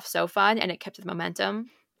started off so fun, and it kept the momentum,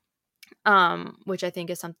 which I think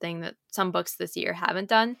is something that some books this year haven't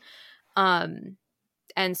done. And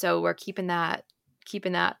so we're keeping that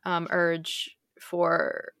urge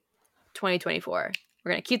for 2024.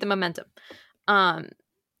 We're going to keep the momentum. A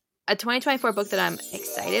 2024 book that I'm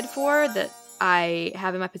excited for, that I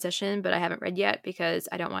have in my possession but I haven't read yet because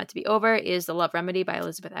I don't want it to be over, is The Love Remedy by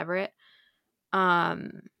Elizabeth Everett.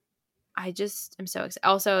 I just am so excited.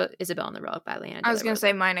 Also, Isabel and the Rogue by Lana. I was going to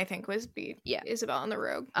say mine, I think, was Isabel and the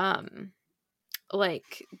Rogue.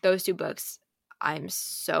 Like, those two books I'm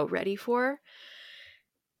so ready for.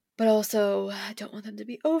 But also, I don't want them to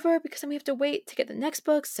be over because then we have to wait to get the next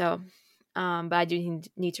book. So, but I do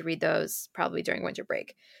need to read those probably during winter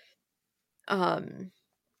break. I'm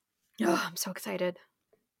so excited.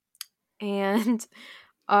 And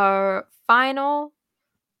our final,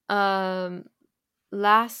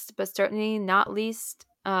 last but certainly not least,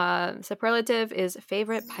 superlative is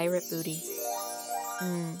favorite pirate booty.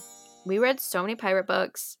 We read so many pirate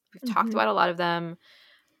books. We've talked about a lot of them.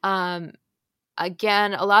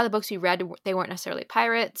 Again, a lot of the books we read, they weren't necessarily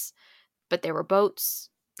pirates, but they were boats.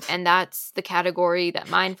 And that's the category that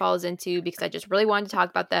mine falls into because I just really wanted to talk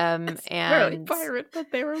about them. It's and really pirate,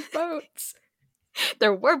 but they were boats.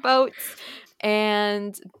 There were boats,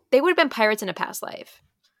 and they would have been pirates in a past life.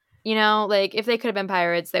 You know, like, if they could have been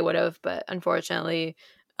pirates, they would have, but unfortunately,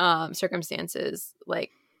 circumstances, like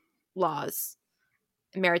laws,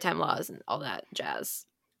 maritime laws, and all that jazz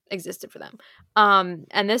existed for them.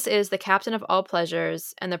 And this is The Captain of All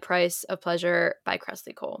Pleasures and the Price of Pleasure by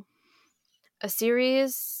Cressley Cole. A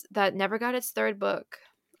series that never got its third book.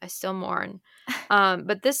 I still mourn.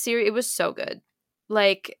 But this series, it was so good.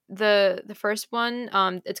 Like, the first one,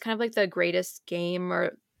 it's kind of like The Greatest Game,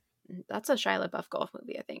 or that's a Shia LaBeouf golf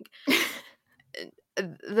movie, I think.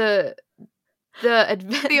 The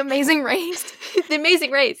Amazing Race. The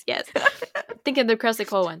Amazing Race, yes. Thinking the Cressley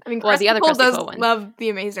Cole one. I mean, well, the other Cressley Cole one. Love The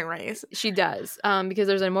Amazing Race. She does, because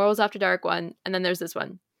there's a Morals After Dark one, and then there's this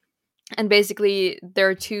one. And basically, there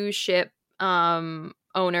are two ship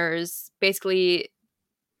owners. Basically,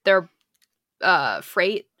 they're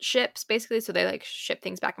freight ships, basically, so they like ship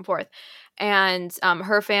things back and forth. And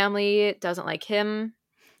her family doesn't like him,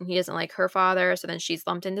 and he doesn't like her father, so then she's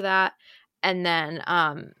lumped into that. And then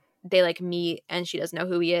they like meet, and she doesn't know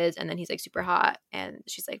who he is, and then he's like super hot, and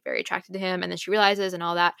she's like very attracted to him, and then she realizes, and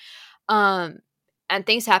all that. And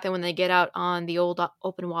things happen when they get out on the old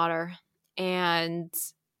open water, and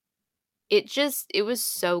it was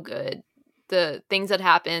so good. The things that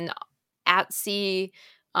happen at sea,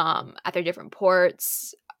 at their different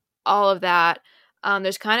ports, all of that.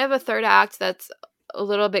 There's kind of a third act that's a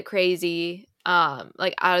little bit crazy,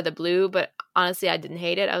 like out of the blue, but honestly, I didn't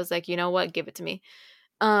hate it. I was like, you know what, give it to me.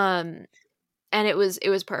 And it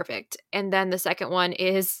was perfect. And then the second one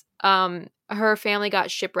is her family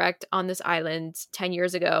got shipwrecked on this island 10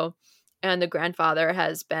 years ago, and the grandfather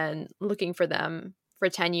has been looking for them for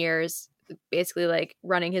 10 years, basically like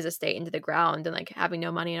running his estate into the ground and like having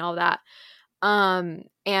no money and all that.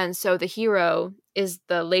 And so the hero is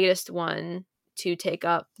the latest one to take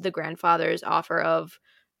up the grandfather's offer of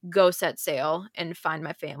go set sail and find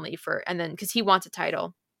my family and then because he wants a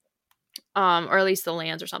title, or at least the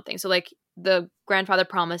lands or something. So like the grandfather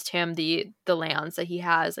promised him the lands that he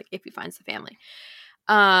has, like if he finds the family.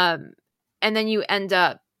 And then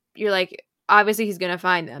you're like, obviously he's gonna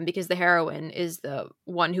find them because the heroine is the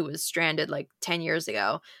one who was stranded like 10 years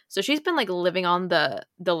ago. So she's been like living on the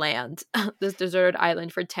land, this deserted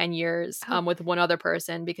island for 10 years, with one other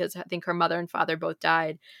person because I think her mother and father both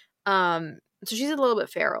died. So she's a little bit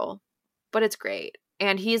feral, but it's great.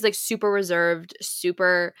 And he's like super reserved,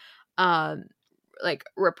 super like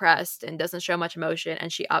repressed and doesn't show much emotion,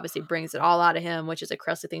 and she obviously brings it all out of him, which is a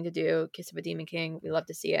Cressy thing to do. Kiss of a Demon King, we love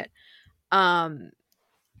to see it.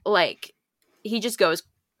 Like he just goes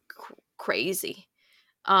crazy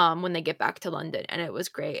when they get back to London, and it was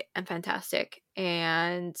great and fantastic,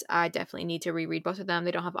 and I definitely need to reread both of them.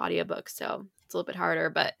 They don't have audiobooks, so it's a little bit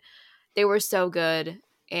harder, but they were so good,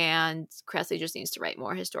 and Cressy just needs to write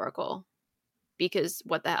more historical because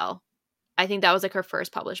what the hell. I think that was like her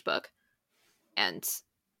first published book, and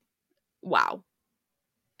wow.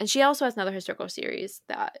 And she also has another historical series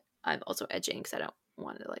that I'm also edging because I don't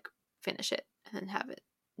want to like finish it and then have it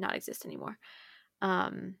not exist anymore. I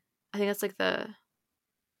think that's like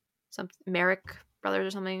some Merrick Brothers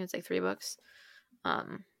or something. It's like 3 books.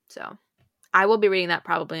 So I will be reading that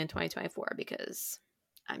probably in 2024 because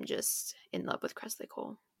I'm just in love with Cressy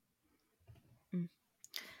Cole.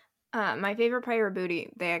 My favorite pirate booty,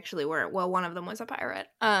 they actually were, well, one of them was a pirate.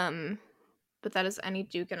 But that is Any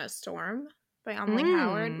Duke in a Storm by Emily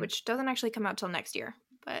Howard, which doesn't actually come out till next year.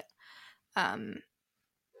 But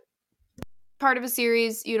part of a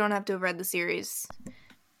series, you don't have to have read the series,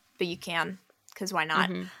 but you can, because why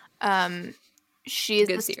not? She is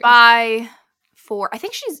a spy for, I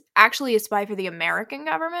think she's actually a spy for the American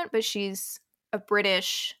government, but she's a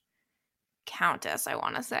British countess, I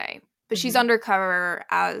want to say. But she's undercover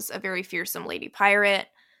as a very fearsome lady pirate,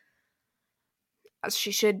 as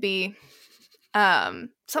she should be.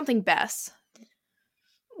 Something Bess,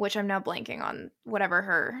 which I'm now blanking on whatever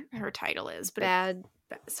her title is, but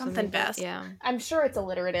something Bess. Yeah, I'm sure it's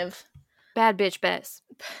alliterative. Bad bitch Bess.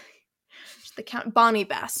 The Bonnie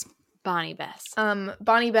Bess. Bonnie Bess.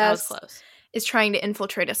 Bonnie Bess is trying to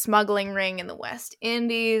infiltrate a smuggling ring in the West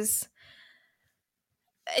Indies.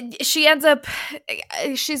 She ends up,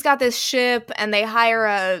 she's got this ship, and they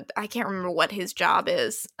hire I can't remember what his job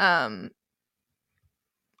is.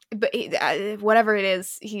 But whatever it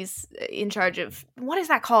is, he's in charge of, what is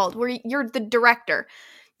that called? Where you're the director,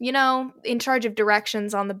 in charge of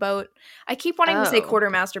directions on the boat. I keep wanting to say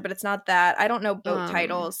quartermaster, but it's not that. I don't know boat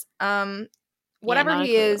titles. Whatever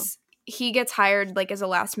he is, he gets hired like as a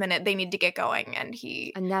last minute. They need to get going, and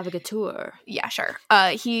a navigator. Yeah, sure.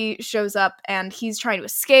 He shows up, and he's trying to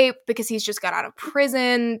escape because he's just got out of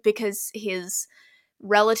prison because his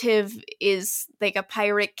relative is like a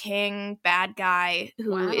pirate king bad guy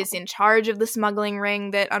who is in charge of the smuggling ring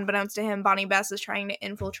that, unbeknownst to him, Bonnie Bess is trying to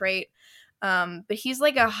infiltrate. But he's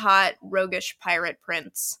like a hot roguish pirate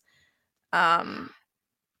prince, and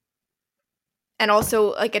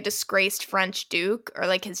also like a disgraced French duke, or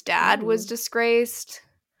like his dad was disgraced,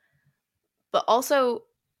 but also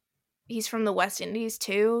he's from the West Indies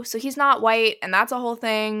too, so he's not white, and that's a whole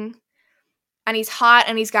thing. And he's hot,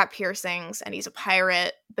 and he's got piercings, and he's a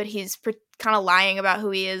pirate, but he's kind of lying about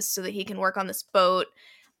who he is so that he can work on this boat,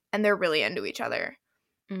 and they're really into each other.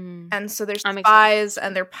 And so there's spies,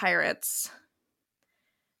 and they're pirates.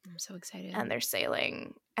 I'm so excited. And they're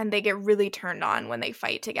sailing, and they get really turned on when they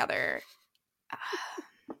fight together.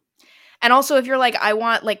 And also, if you're like, I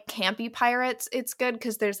want like campy pirates, it's good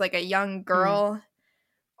because there's like a young girl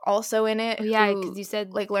also in it. Because you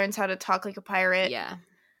said like learns how to talk like a pirate. Yeah.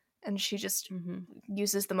 And she just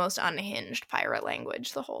uses the most unhinged pirate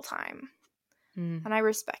language the whole time. And I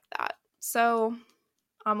respect that. So,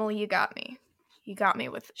 Amelie, you got me. You got me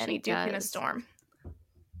with Any Duke in a Storm.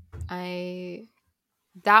 That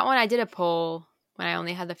one, I did a poll when I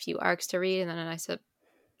only had a few arcs to read, and then I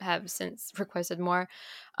have since requested more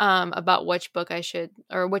about which book I should,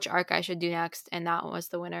 or which arc I should do next, and that one was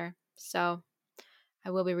the winner. So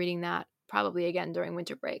I will be reading that probably again during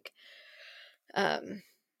winter break.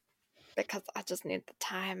 Because I just need the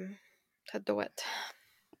time to do it.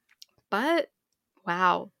 But,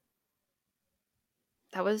 wow.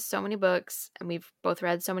 That was so many books, and we've both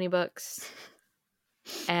read so many books,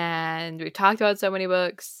 and we've talked about so many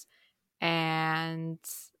books, and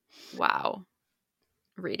wow.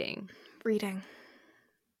 Reading. Reading.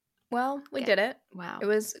 Well, we did it. Wow. It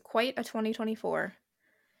was quite a 2024.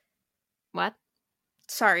 What?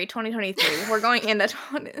 Sorry, 2023. We're going into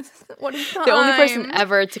what is time? The only person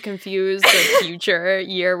ever to confuse the future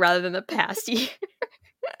year rather than the past year.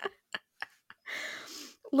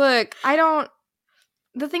 Look,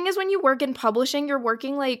 the thing is, when you work in publishing, you're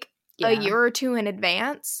working like a year or two in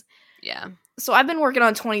advance. Yeah. So I've been working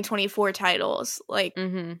on 2024 titles like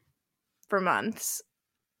for months.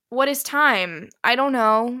 What is time? I don't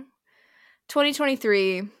know.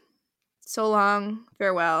 2023. So long.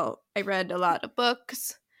 Farewell. I read a lot of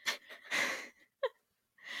books.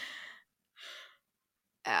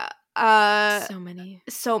 So many.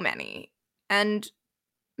 So many. And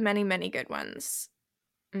many, many good ones.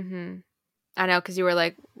 I know, because you were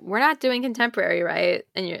like, we're not doing contemporary, right?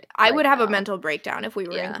 And I would have a mental breakdown if we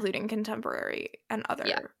were Yeah. including contemporary and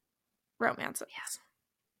other romances. Yeah.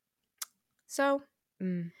 So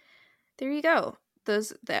there you go.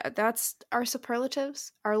 That's our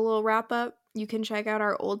superlatives, our little wrap up. You can check out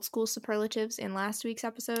our old school superlatives in last week's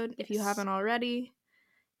episode if you haven't already.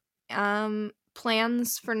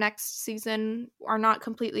 Plans for next season are not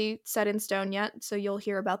completely set in stone yet, so you'll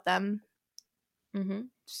hear about them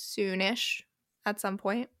soonish. At some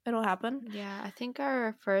point, it'll happen. Yeah, I think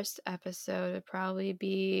our first episode would probably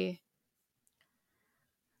be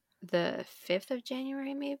the 5th of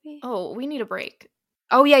January, maybe? Oh, we need a break.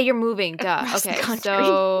 Oh, yeah, you're moving. Duh. Across the Okay, country,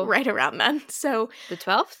 so... right around then. So... The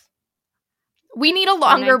 12th? We need a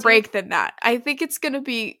longer break than that. I think it's going to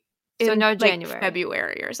be in January. Like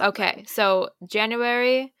February or something. Okay, so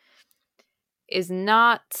January is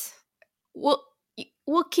not... We'll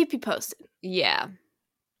keep you posted. Yeah.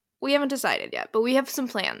 We haven't decided yet, but we have some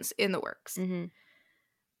plans in the works. And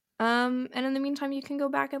in the meantime, you can go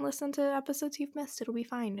back and listen to episodes you've missed. It'll be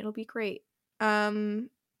fine. It'll be great.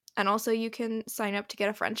 And also you can sign up to get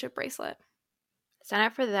a friendship bracelet. Sign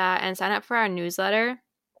up for that and sign up for our newsletter,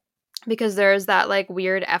 because there's that like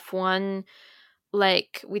weird F1,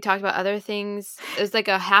 like we talked about other things. There's like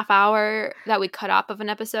a half hour that we cut off of an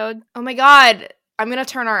episode. Oh my God. I'm going to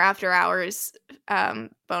turn our after hours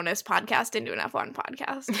bonus podcast into an F1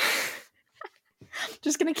 podcast.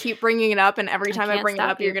 Just going to keep bringing it up, and every time I bring it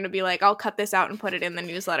up, you're going to be like, I'll cut this out and put it in the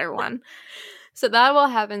newsletter one. So that will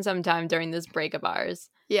happen sometime during this break of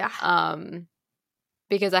ours. Yeah.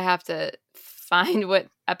 Because I have to find what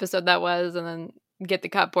episode that was and then get the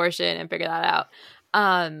cut portion and figure that out.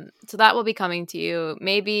 So that will be coming to you.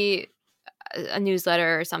 Maybe a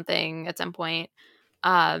newsletter or something at some point.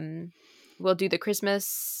 We'll do the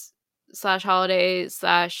Christmas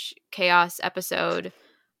 /holiday/chaos episode.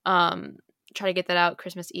 Try to get that out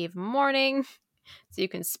Christmas Eve morning so you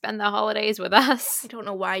can spend the holidays with us. I don't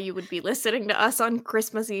know why you would be listening to us on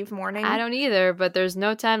Christmas Eve morning. I don't either, but there's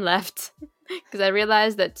no time left because I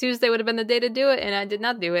realized that Tuesday would have been the day to do it, and I did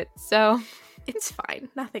not do it, so... It's fine.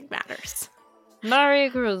 Nothing matters. Merry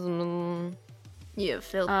Christmas. You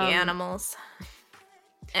filthy animals.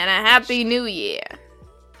 And a Happy New Year.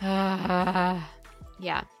 Yeah.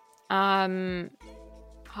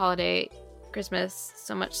 Holiday, Christmas,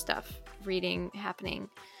 so much stuff. Reading, happening.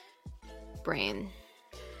 Brain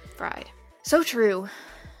fried. So true.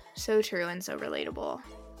 So true and so relatable.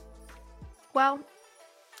 Well,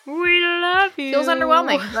 we love you. Feels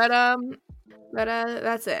underwhelming, but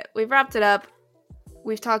that's it. We've wrapped it up.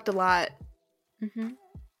 We've talked a lot.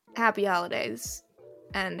 Happy holidays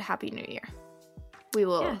and Happy New Year. We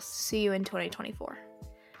will see you in 2024.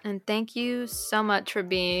 And thank you so much for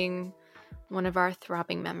being one of our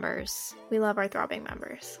throbbing members. We love our throbbing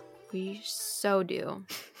members. We so do.